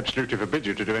 I absolutely forbid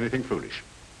you to do anything foolish.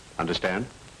 Understand?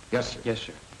 Yes, sir. Yes,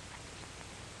 sir.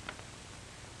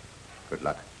 Good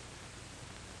luck.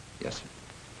 Yes, sir.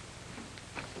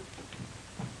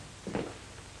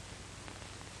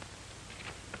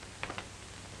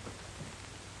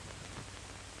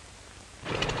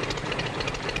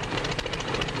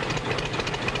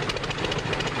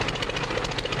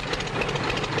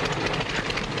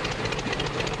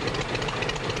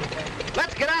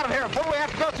 Let's get out of here before we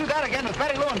have to go through that again with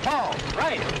Betty Lou and Paul.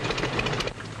 Right.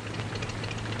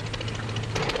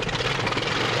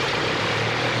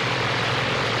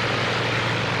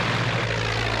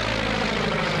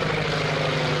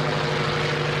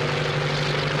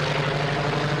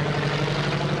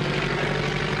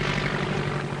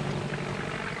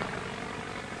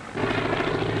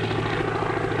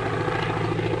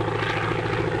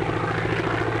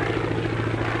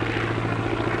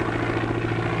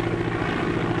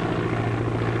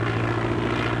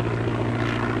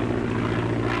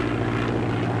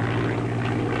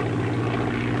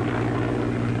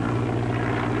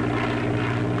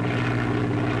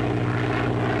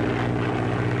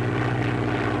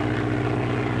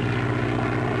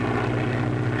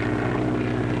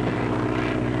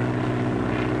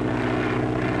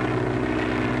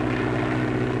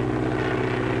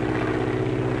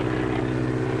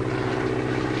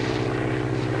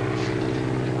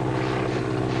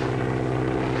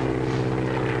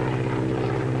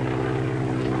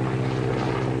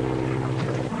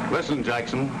 Listen,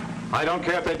 Jackson, I don't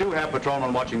care if they do have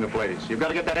patrolmen watching the place. You've got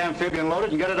to get that amphibian loaded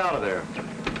and get it out of there.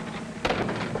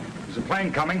 Is a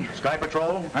plane coming? Sky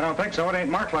Patrol? I don't think so. It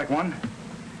ain't marked like one.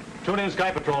 Tune in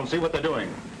Sky Patrol and see what they're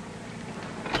doing.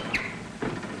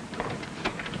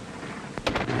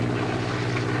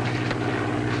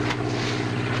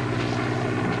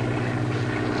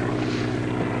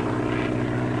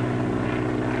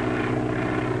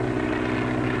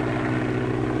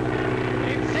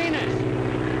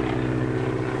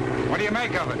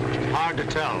 Make of it? Hard to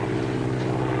tell.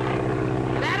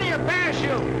 Get out of your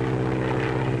parachute!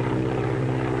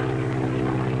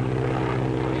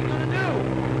 What are you gonna do?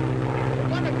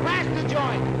 We're gonna crash the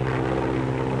joint!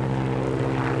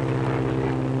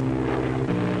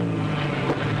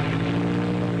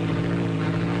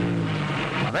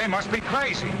 Well, they must be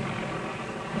crazy.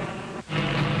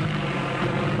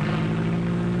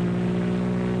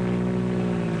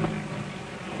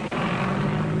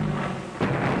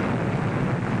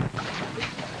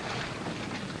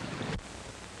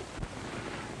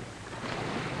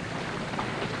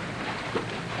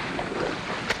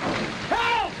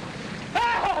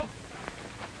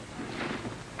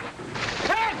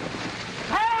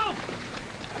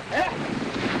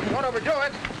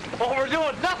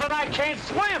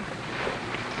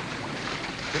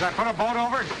 Did I put a boat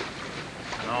over?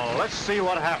 No, let's see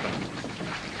what happened.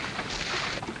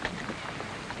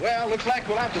 Well, looks like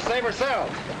we'll have to save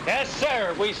ourselves. Yes,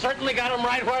 sir. We certainly got them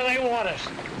right where they want us.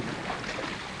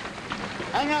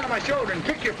 Hang on to my shoulder and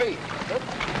kick your feet.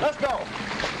 Let's go.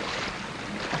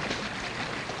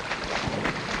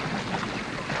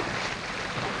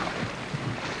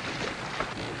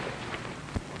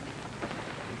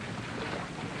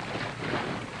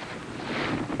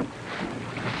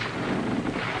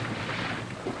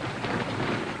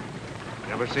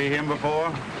 Ever see him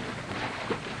before?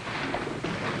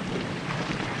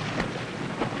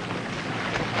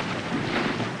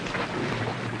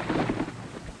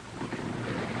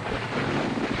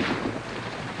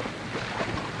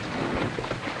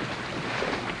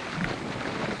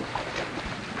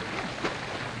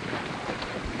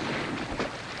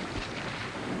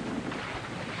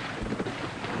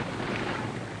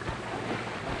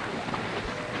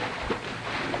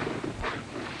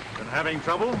 Having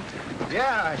trouble?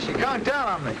 Yeah, she conked down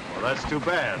on me. Well, that's too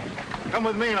bad. Come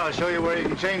with me and I'll show you where you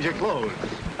can change your clothes.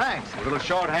 Thanks. A little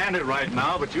short-handed right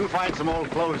now, but you'll find some old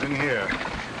clothes in here.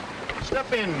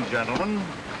 Step in, gentlemen.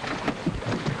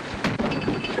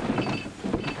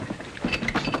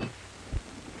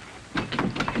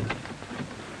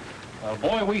 Well,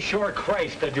 boy, we sure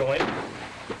crashed the joint.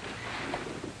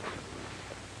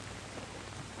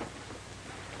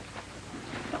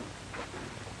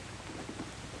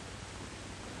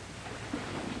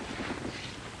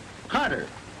 Carter!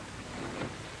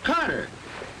 Carter!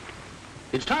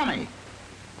 It's Tommy.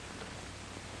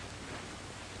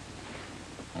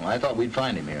 Well, I thought we'd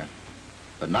find him here,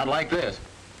 but not like this.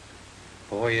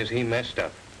 Boy, is he messed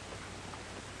up.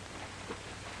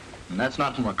 And that's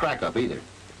not from a crack-up either.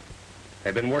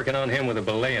 They've been working on him with a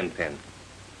belaying pin.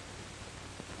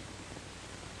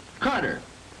 Carter!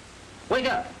 Wake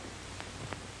up!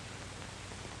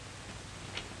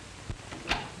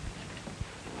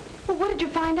 Well, what did you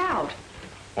find out?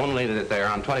 Only that they're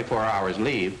on 24 hours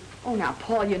leave. Oh, now,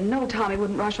 Paul, you know Tommy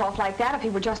wouldn't rush off like that if he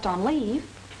were just on leave.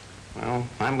 Well,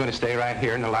 I'm going to stay right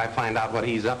here until I find out what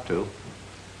he's up to.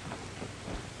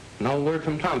 No word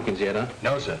from Tompkins yet, huh?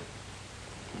 No, sir.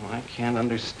 Well, I can't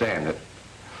understand it.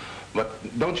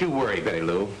 But don't you worry, Betty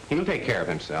Lou. He'll take care of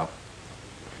himself.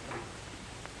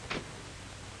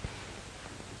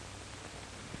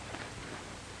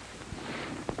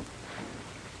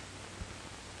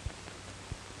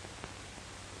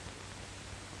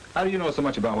 How do you know so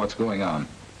much about what's going on?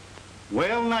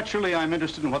 Well, naturally, I'm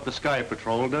interested in what the Sky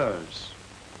Patrol does.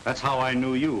 That's how I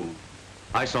knew you.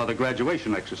 I saw the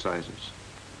graduation exercises.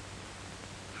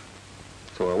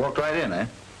 So I walked right in, eh?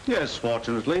 Yes,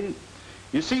 fortunately.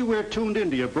 You see, we're tuned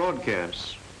into your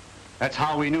broadcasts. That's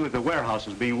how we knew that the warehouse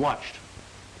was being watched.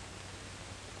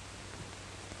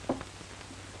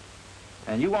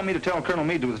 And you want me to tell Colonel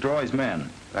Meade to withdraw his men?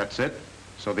 That's it.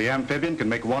 So the amphibian can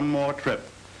make one more trip.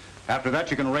 After that,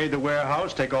 you can raid the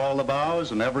warehouse, take all the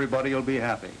bows, and everybody will be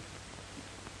happy.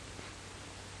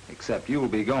 Except you'll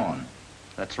be gone.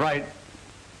 That's right.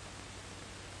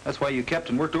 That's why you kept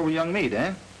and worked over young Meade,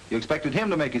 eh? You expected him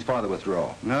to make his father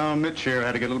withdraw. No, Mitch here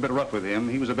had to get a little bit rough with him.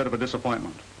 He was a bit of a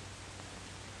disappointment.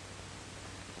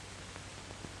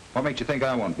 What makes you think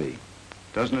I won't be?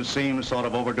 Doesn't it seem sort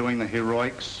of overdoing the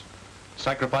heroics?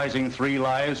 Sacrificing 3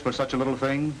 lives for such a little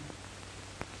thing?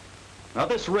 Now,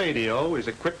 this radio is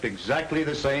equipped exactly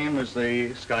the same as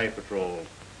the Sky Patrol.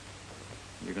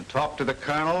 You can talk to the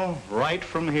Colonel right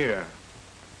from here.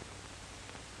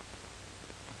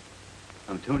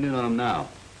 I'm tuned in on him now.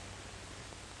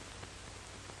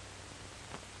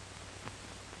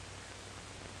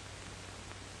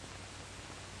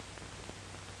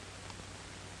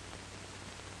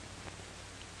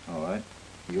 All right.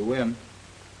 You win.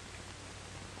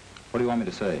 What do you want me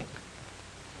to say?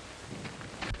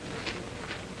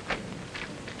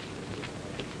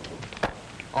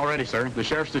 All ready, sir. The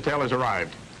sheriff's detail has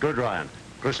arrived. Good, Ryan.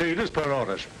 Proceed as per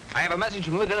orders. I have a message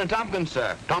from Lieutenant Tompkins,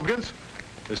 sir. Tompkins?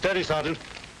 Steady, Sergeant.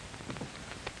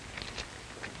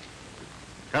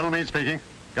 Colonel Meade speaking.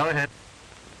 Go ahead.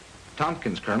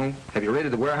 Tompkins, Colonel. Have you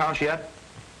raided the warehouse yet?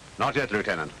 Not yet,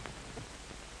 Lieutenant.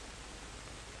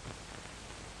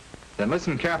 Then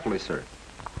listen carefully, sir.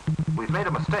 We've made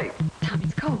a mistake.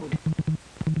 Tommy's code.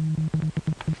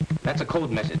 That's a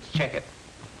code message. Check it.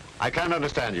 I can't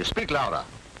understand you. Speak louder.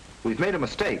 We've made a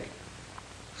mistake.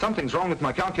 Something's wrong with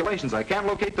my calculations. I can't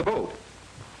locate the boat.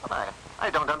 I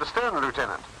don't understand,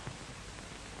 Lieutenant.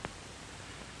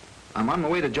 I'm on my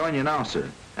way to join you now, sir,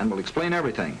 and will explain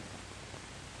everything.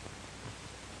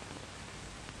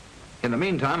 In the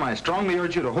meantime, I strongly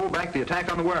urge you to hold back the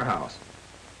attack on the warehouse.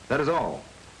 That is all.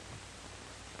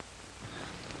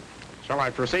 Shall I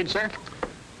proceed, sir?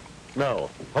 No.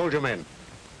 Hold your men.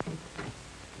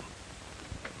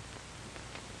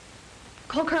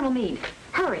 Call Colonel Meade.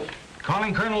 Hurry.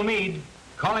 Calling Colonel Meade.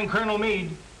 Calling Colonel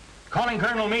Meade. Calling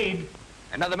Colonel Meade.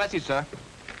 Another message, sir.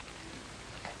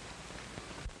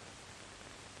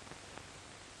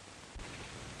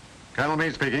 Colonel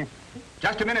Meade speaking.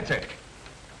 Just a minute, sir.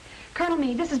 Colonel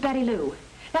Meade, this is Betty Lou.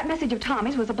 That message of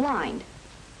Tommy's was a blind.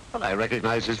 Well, I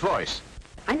recognize his voice.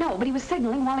 I know, but he was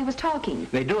signaling while he was talking.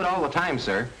 They do it all the time,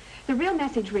 sir. The real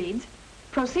message reads,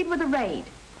 proceed with the raid.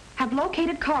 Have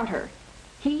located Carter.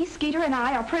 He, Skeeter, and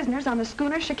I are prisoners on the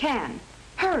schooner Chicane.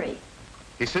 Hurry.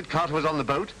 He said Carter was on the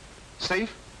boat?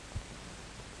 Safe?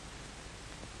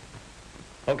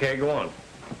 Okay, go on.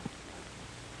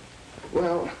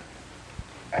 Well,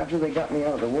 after they got me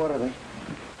out of the water, they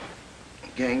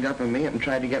ganged up on me and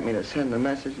tried to get me to send the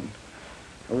message, and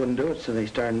I wouldn't do it, so they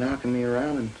started knocking me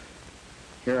around, and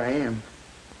here I am.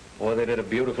 Boy, they did a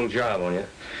beautiful job on you.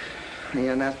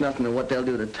 Yeah, and that's nothing to what they'll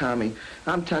do to Tommy.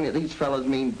 I'm telling you, these fellas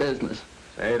mean business.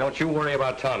 Hey, don't you worry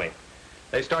about Tommy.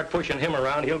 They start pushing him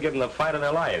around, he'll give them the fight of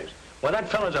their lives. Well, that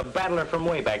fella's a battler from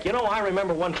way back. You know, I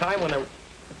remember one time when there...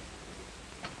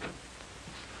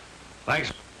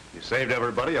 Thanks. You saved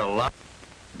everybody a lot.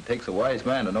 It takes a wise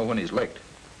man to know when he's licked.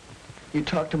 You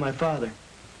talked to my father.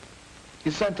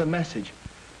 You sent a message.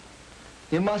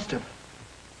 You must have.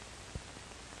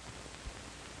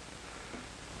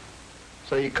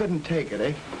 So you couldn't take it,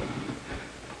 eh?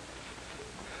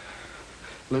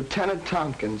 Lieutenant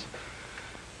Tompkins.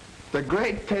 The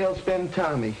great Tailspin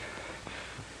Tommy.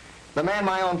 The man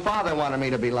my own father wanted me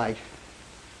to be like.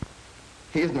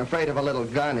 He isn't afraid of a little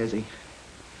gun, is he?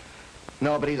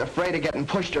 No, but he's afraid of getting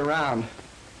pushed around.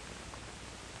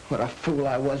 What a fool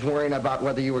I was worrying about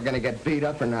whether you were going to get beat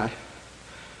up or not.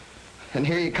 And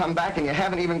here you come back and you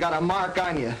haven't even got a mark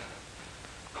on you.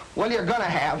 Well, you're going to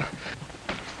have.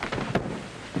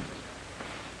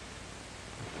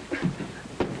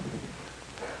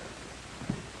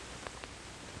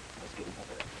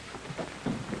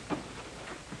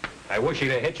 I wish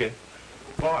he'd have hit you.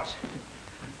 Boss,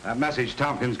 that message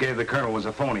Tompkins gave the colonel was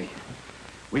a phony.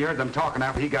 We heard them talking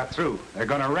after he got through. They're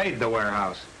gonna raid the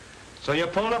warehouse. So you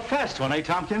pulled a fast one, eh,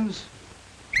 Tompkins?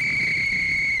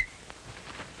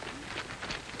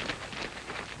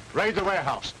 Raid the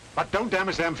warehouse, but don't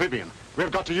damage the amphibian.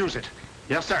 We've got to use it.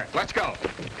 Yes, sir. Let's go.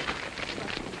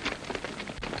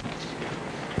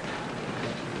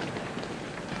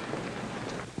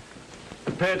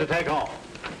 Prepare to take off.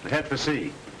 Head for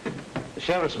sea. The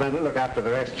sheriff's men will look after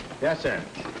the rest. Yes, sir.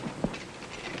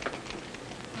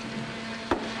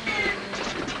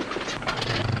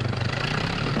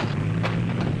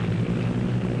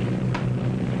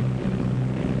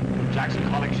 Jackson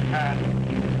calling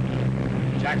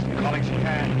Chicane. Jackson calling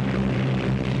Chicane.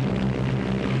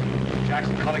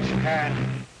 Jackson calling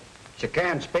Chicane.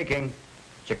 Chicane speaking.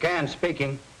 Chicane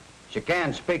speaking.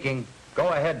 Chicane speaking. Go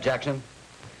ahead, Jackson.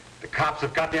 The cops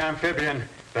have got the amphibian.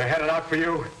 They're headed out for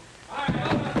you.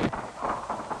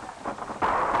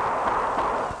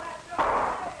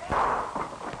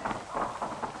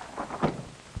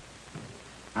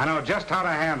 I know just how to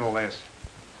handle this.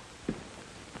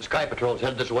 The Sky Patrol's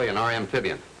headed this way in our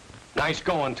amphibian. Nice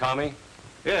going, Tommy.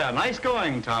 Yeah, nice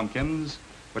going, Tompkins.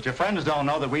 But your friends don't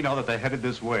know that we know that they're headed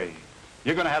this way.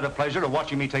 You're going to have the pleasure of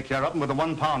watching me take care of them with a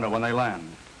 1-pounder when they land.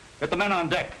 Get the men on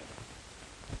deck.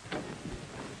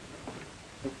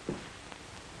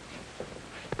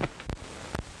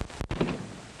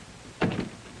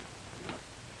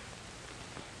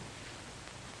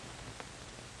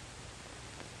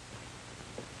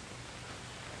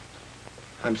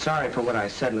 I'm sorry for what I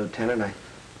said, Lieutenant.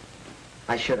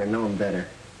 I should have known better.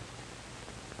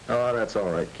 Oh, that's all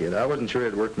right, kid. I wasn't sure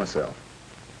it'd work myself.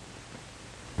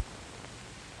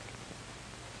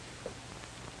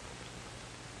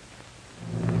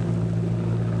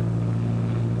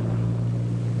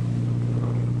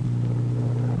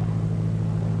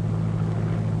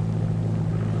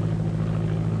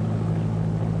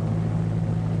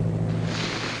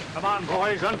 Come on,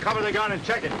 boys. Uncover the gun and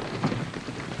check it.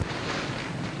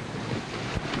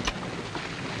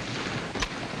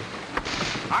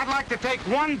 I'd like to take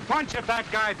one punch at that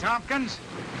guy, Tompkins.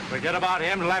 Forget about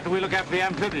him until after we look after the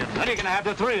amphibian. Then you're going to have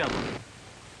the 3 of them.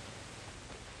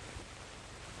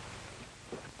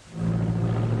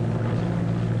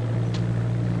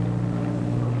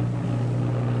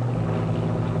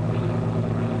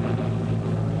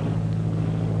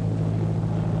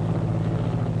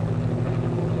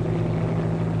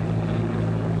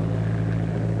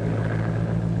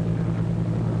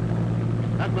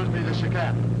 That must be the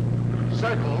chicane.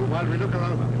 Circle while we look her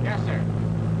over. Yes, sir.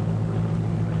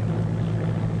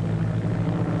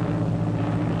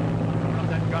 Drop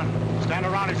that gun. Stand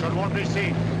around it so it won't be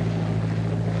seen.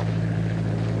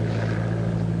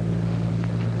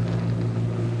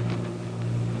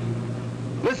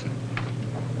 Listen.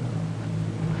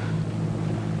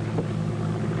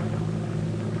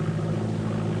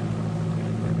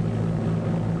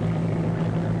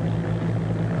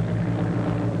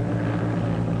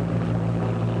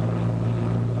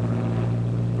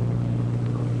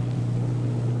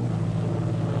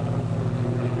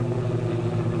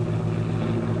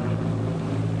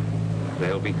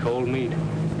 They'll be cold meat.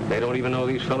 They don't even know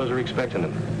these fellas are expecting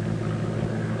them.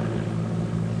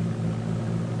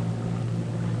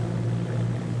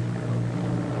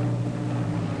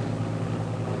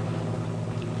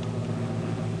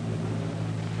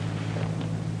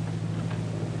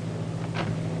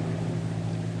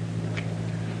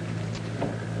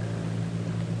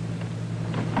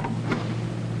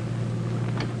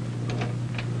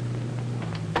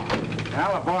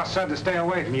 Well, the boss said to stay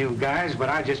away from you guys, but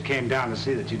I just came down to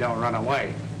see that you don't run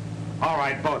away. All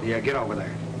right, both of you, get over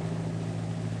there.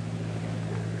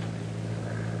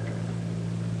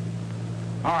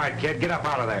 All right, kid, get up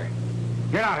out of there.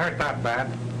 You're not hurt that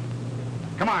bad.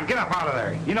 Come on, get up out of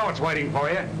there. You know what's waiting for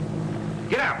you.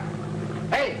 Get up.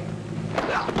 Hey!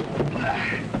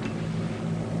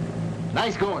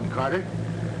 Nice going, Carter.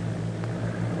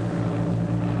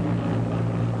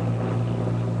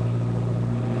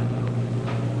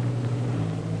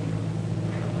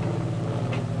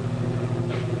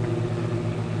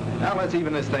 Now let's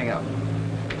even this thing up.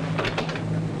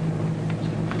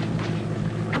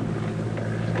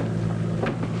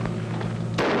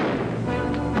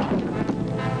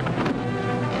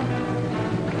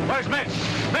 Where's Mitch?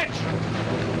 Mitch!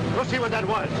 Go see what that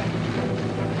was.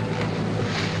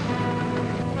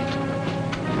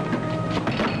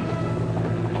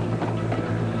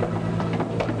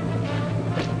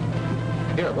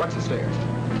 Here, watch the stairs.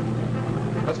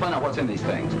 Let's find out what's in these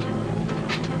things.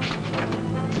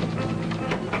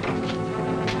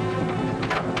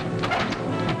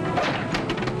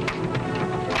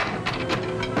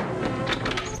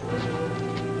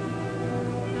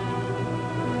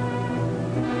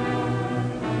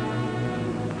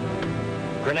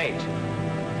 Grenades.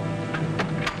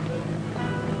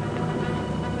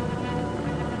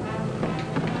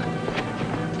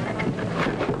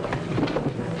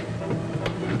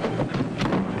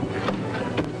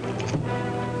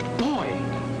 Boy,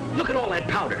 look at all that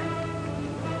powder.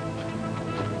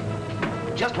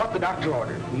 Just what the doctor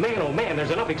ordered. Man, oh man,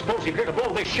 there's enough explosive here to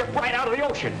blow this ship right out of the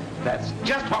ocean. That's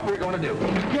just what we're going to do.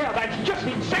 Yeah, that's just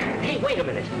exactly. Hey, wait a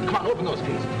minute. Come on, open those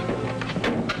pieces.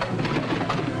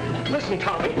 Listen,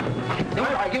 Tommy.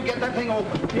 All right, you get that thing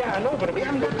open. Yeah, I know, but We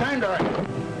haven't got time to argue.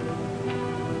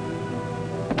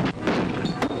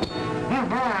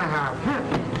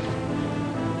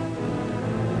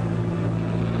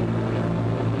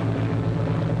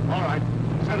 All right,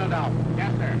 settle down.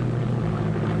 Yes, sir.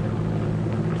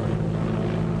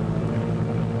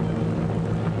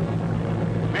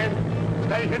 Men,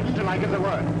 stay hidden till I give the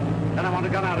word. Then I want a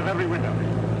gun out of every window.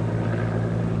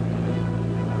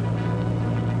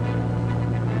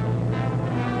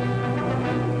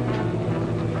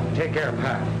 Take care,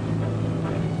 Pat.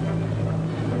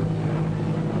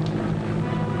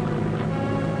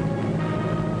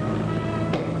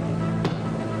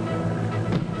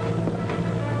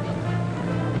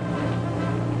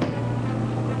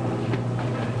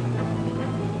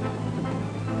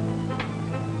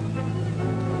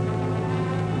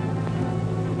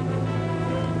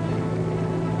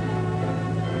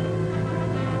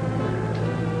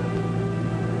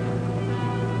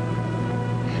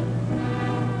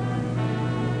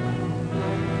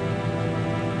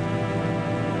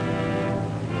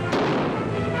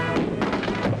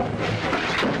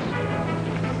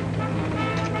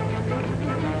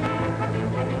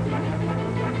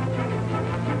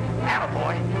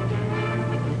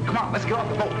 Come on, let's get off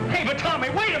the boat. Hey, but Tommy,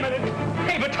 wait a minute!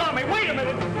 Hey, but Tommy, wait a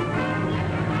minute!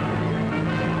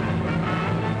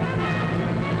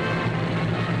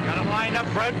 Got him lined up,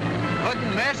 Fred?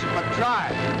 Couldn't miss, but try.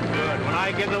 Good. When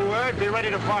I give the word, be ready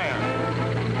to fire.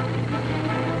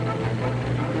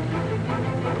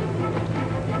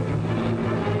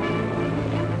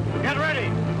 Get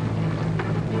ready.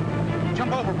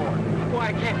 Jump overboard.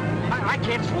 Why, I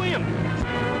can't swim.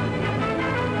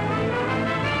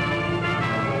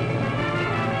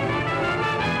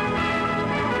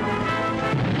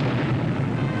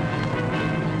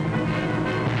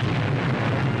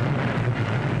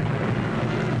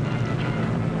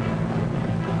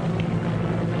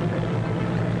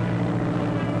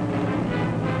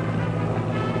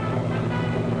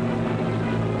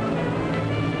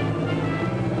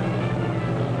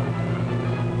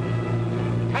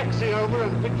 Taxi over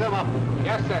and pick them up.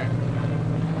 Yes, sir.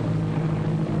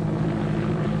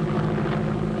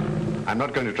 I'm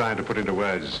not going to try to put into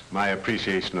words my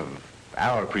appreciation of,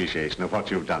 our appreciation of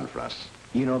what you've done for us.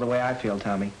 You know the way I feel,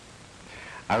 Tommy.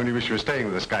 I only wish you were staying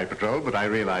with the Sky Patrol, but I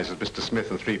realize that Mr.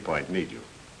 Smith and 3 Point need you.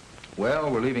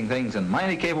 Well, we're leaving things in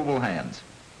mighty capable hands.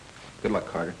 Good luck,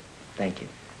 Carter. Thank you.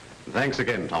 Thanks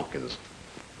again, Tompkins.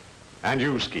 And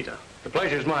you, Skeeter. The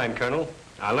pleasure's mine, Colonel.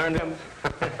 I learned him.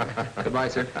 Goodbye,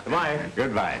 sir. Goodbye.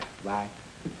 Goodbye. Bye.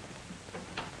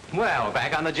 Well,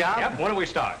 back on the job? Yep, when do we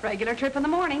start? Regular trip in the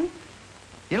morning.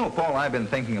 You know, Paul, I've been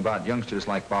thinking about youngsters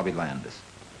like Bobby Landis.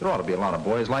 There ought to be a lot of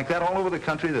boys like that all over the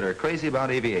country that are crazy about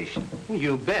aviation.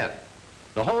 You bet.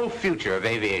 The whole future of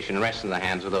aviation rests in the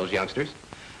hands of those youngsters.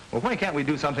 Well, why can't we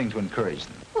do something to encourage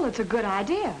them? Well, it's a good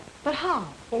idea. But how?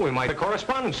 Well, we might have a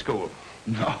correspondence school.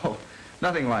 No,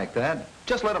 nothing like that.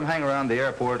 Just let them hang around the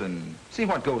airport and see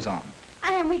what goes on.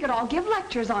 And we could all give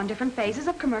lectures on different phases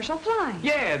of commercial flying.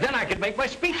 Yeah, then I could make my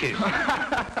speeches.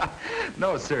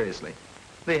 No, seriously.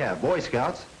 They have Boy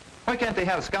Scouts. Why can't they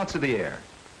have Scouts of the Air?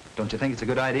 Don't you think it's a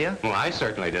good idea? Well, I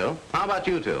certainly do. How about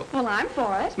you two? Well, I'm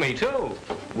for it. Me too.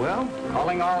 Well,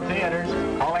 Calling all theaters.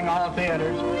 Calling all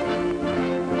theaters.